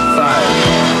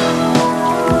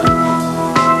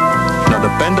 5. Now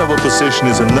the bend over position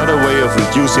is another way of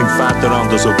reducing fat around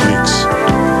those obliques.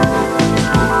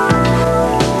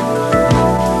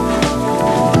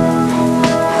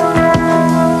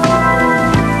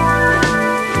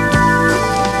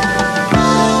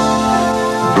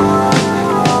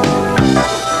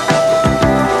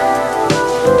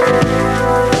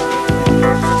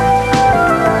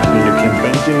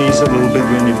 A little bit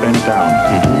when you bend down.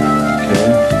 Okay,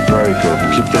 very good.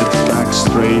 Keep that back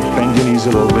straight, bend your knees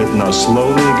a little bit. Now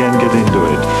slowly again get into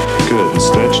it. Good.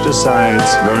 Stretch the sides.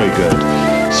 Very good.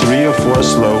 3 or 4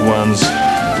 slow ones.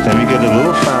 Then we get a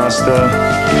little faster.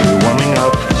 We're warming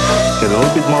up. Get a little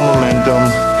bit more momentum.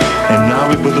 And now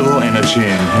we put a little energy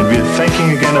in. And we're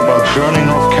thinking again about burning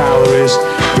off calories,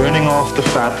 burning off the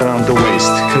fat around the waist.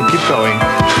 Keep going.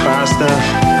 Faster.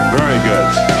 Very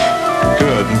good.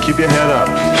 Good, and keep your head up.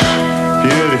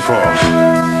 Beautiful.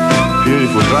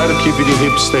 Beautiful. Try to keep your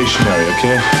hips stationary,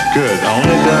 okay? Good.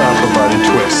 Only the upper body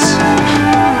twists.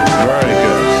 Very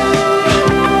good.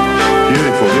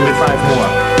 Beautiful. Give me 5 more.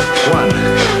 1,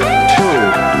 2,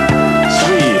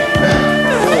 3,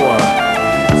 4,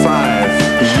 5.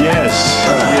 Yes,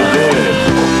 you did it.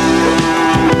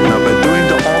 Now, by doing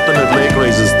the alternate leg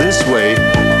raises this way,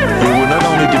 you will not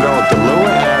only develop the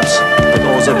lower abs, but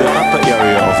also the upper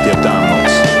area of the abdominals.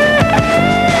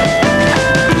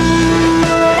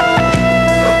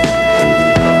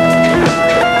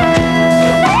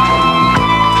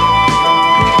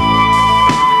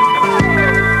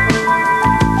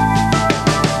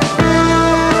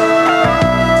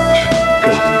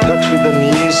 Good. Touch with the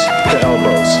knees, the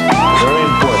elbows. Very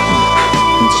important.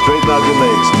 And straighten out your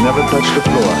legs. Never touch the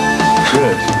floor.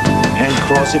 Good. And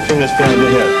cross your fingers behind the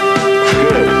head.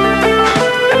 Good.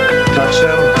 Touch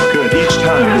them. Good. Each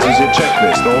time, this is your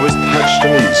checklist. Always touch the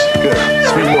knees. Good.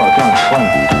 3 more. Come on. 1,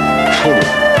 2, 3.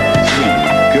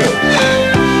 Good.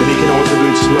 Then you can also do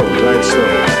it slow. Try it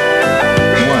slow.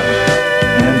 1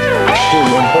 and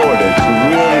 2. And hold it to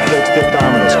really flex the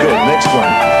abdominals. Good. Next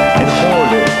one. And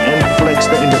hold it. And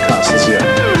flex the intercostals here.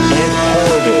 And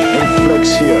hold it. And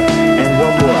flex here. And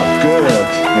 1 more. Good.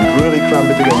 And really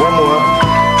cramp it together. 1 more.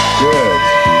 Good.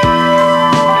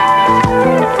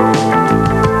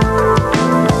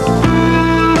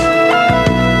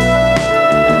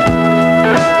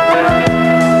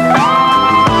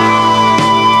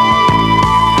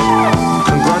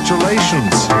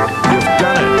 You've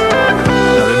done it.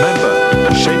 Now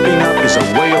remember, shaping up is a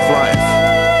way of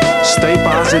life. Stay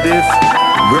positive,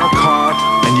 work hard,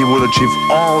 and you will achieve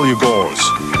all your goals.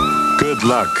 Good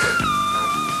luck.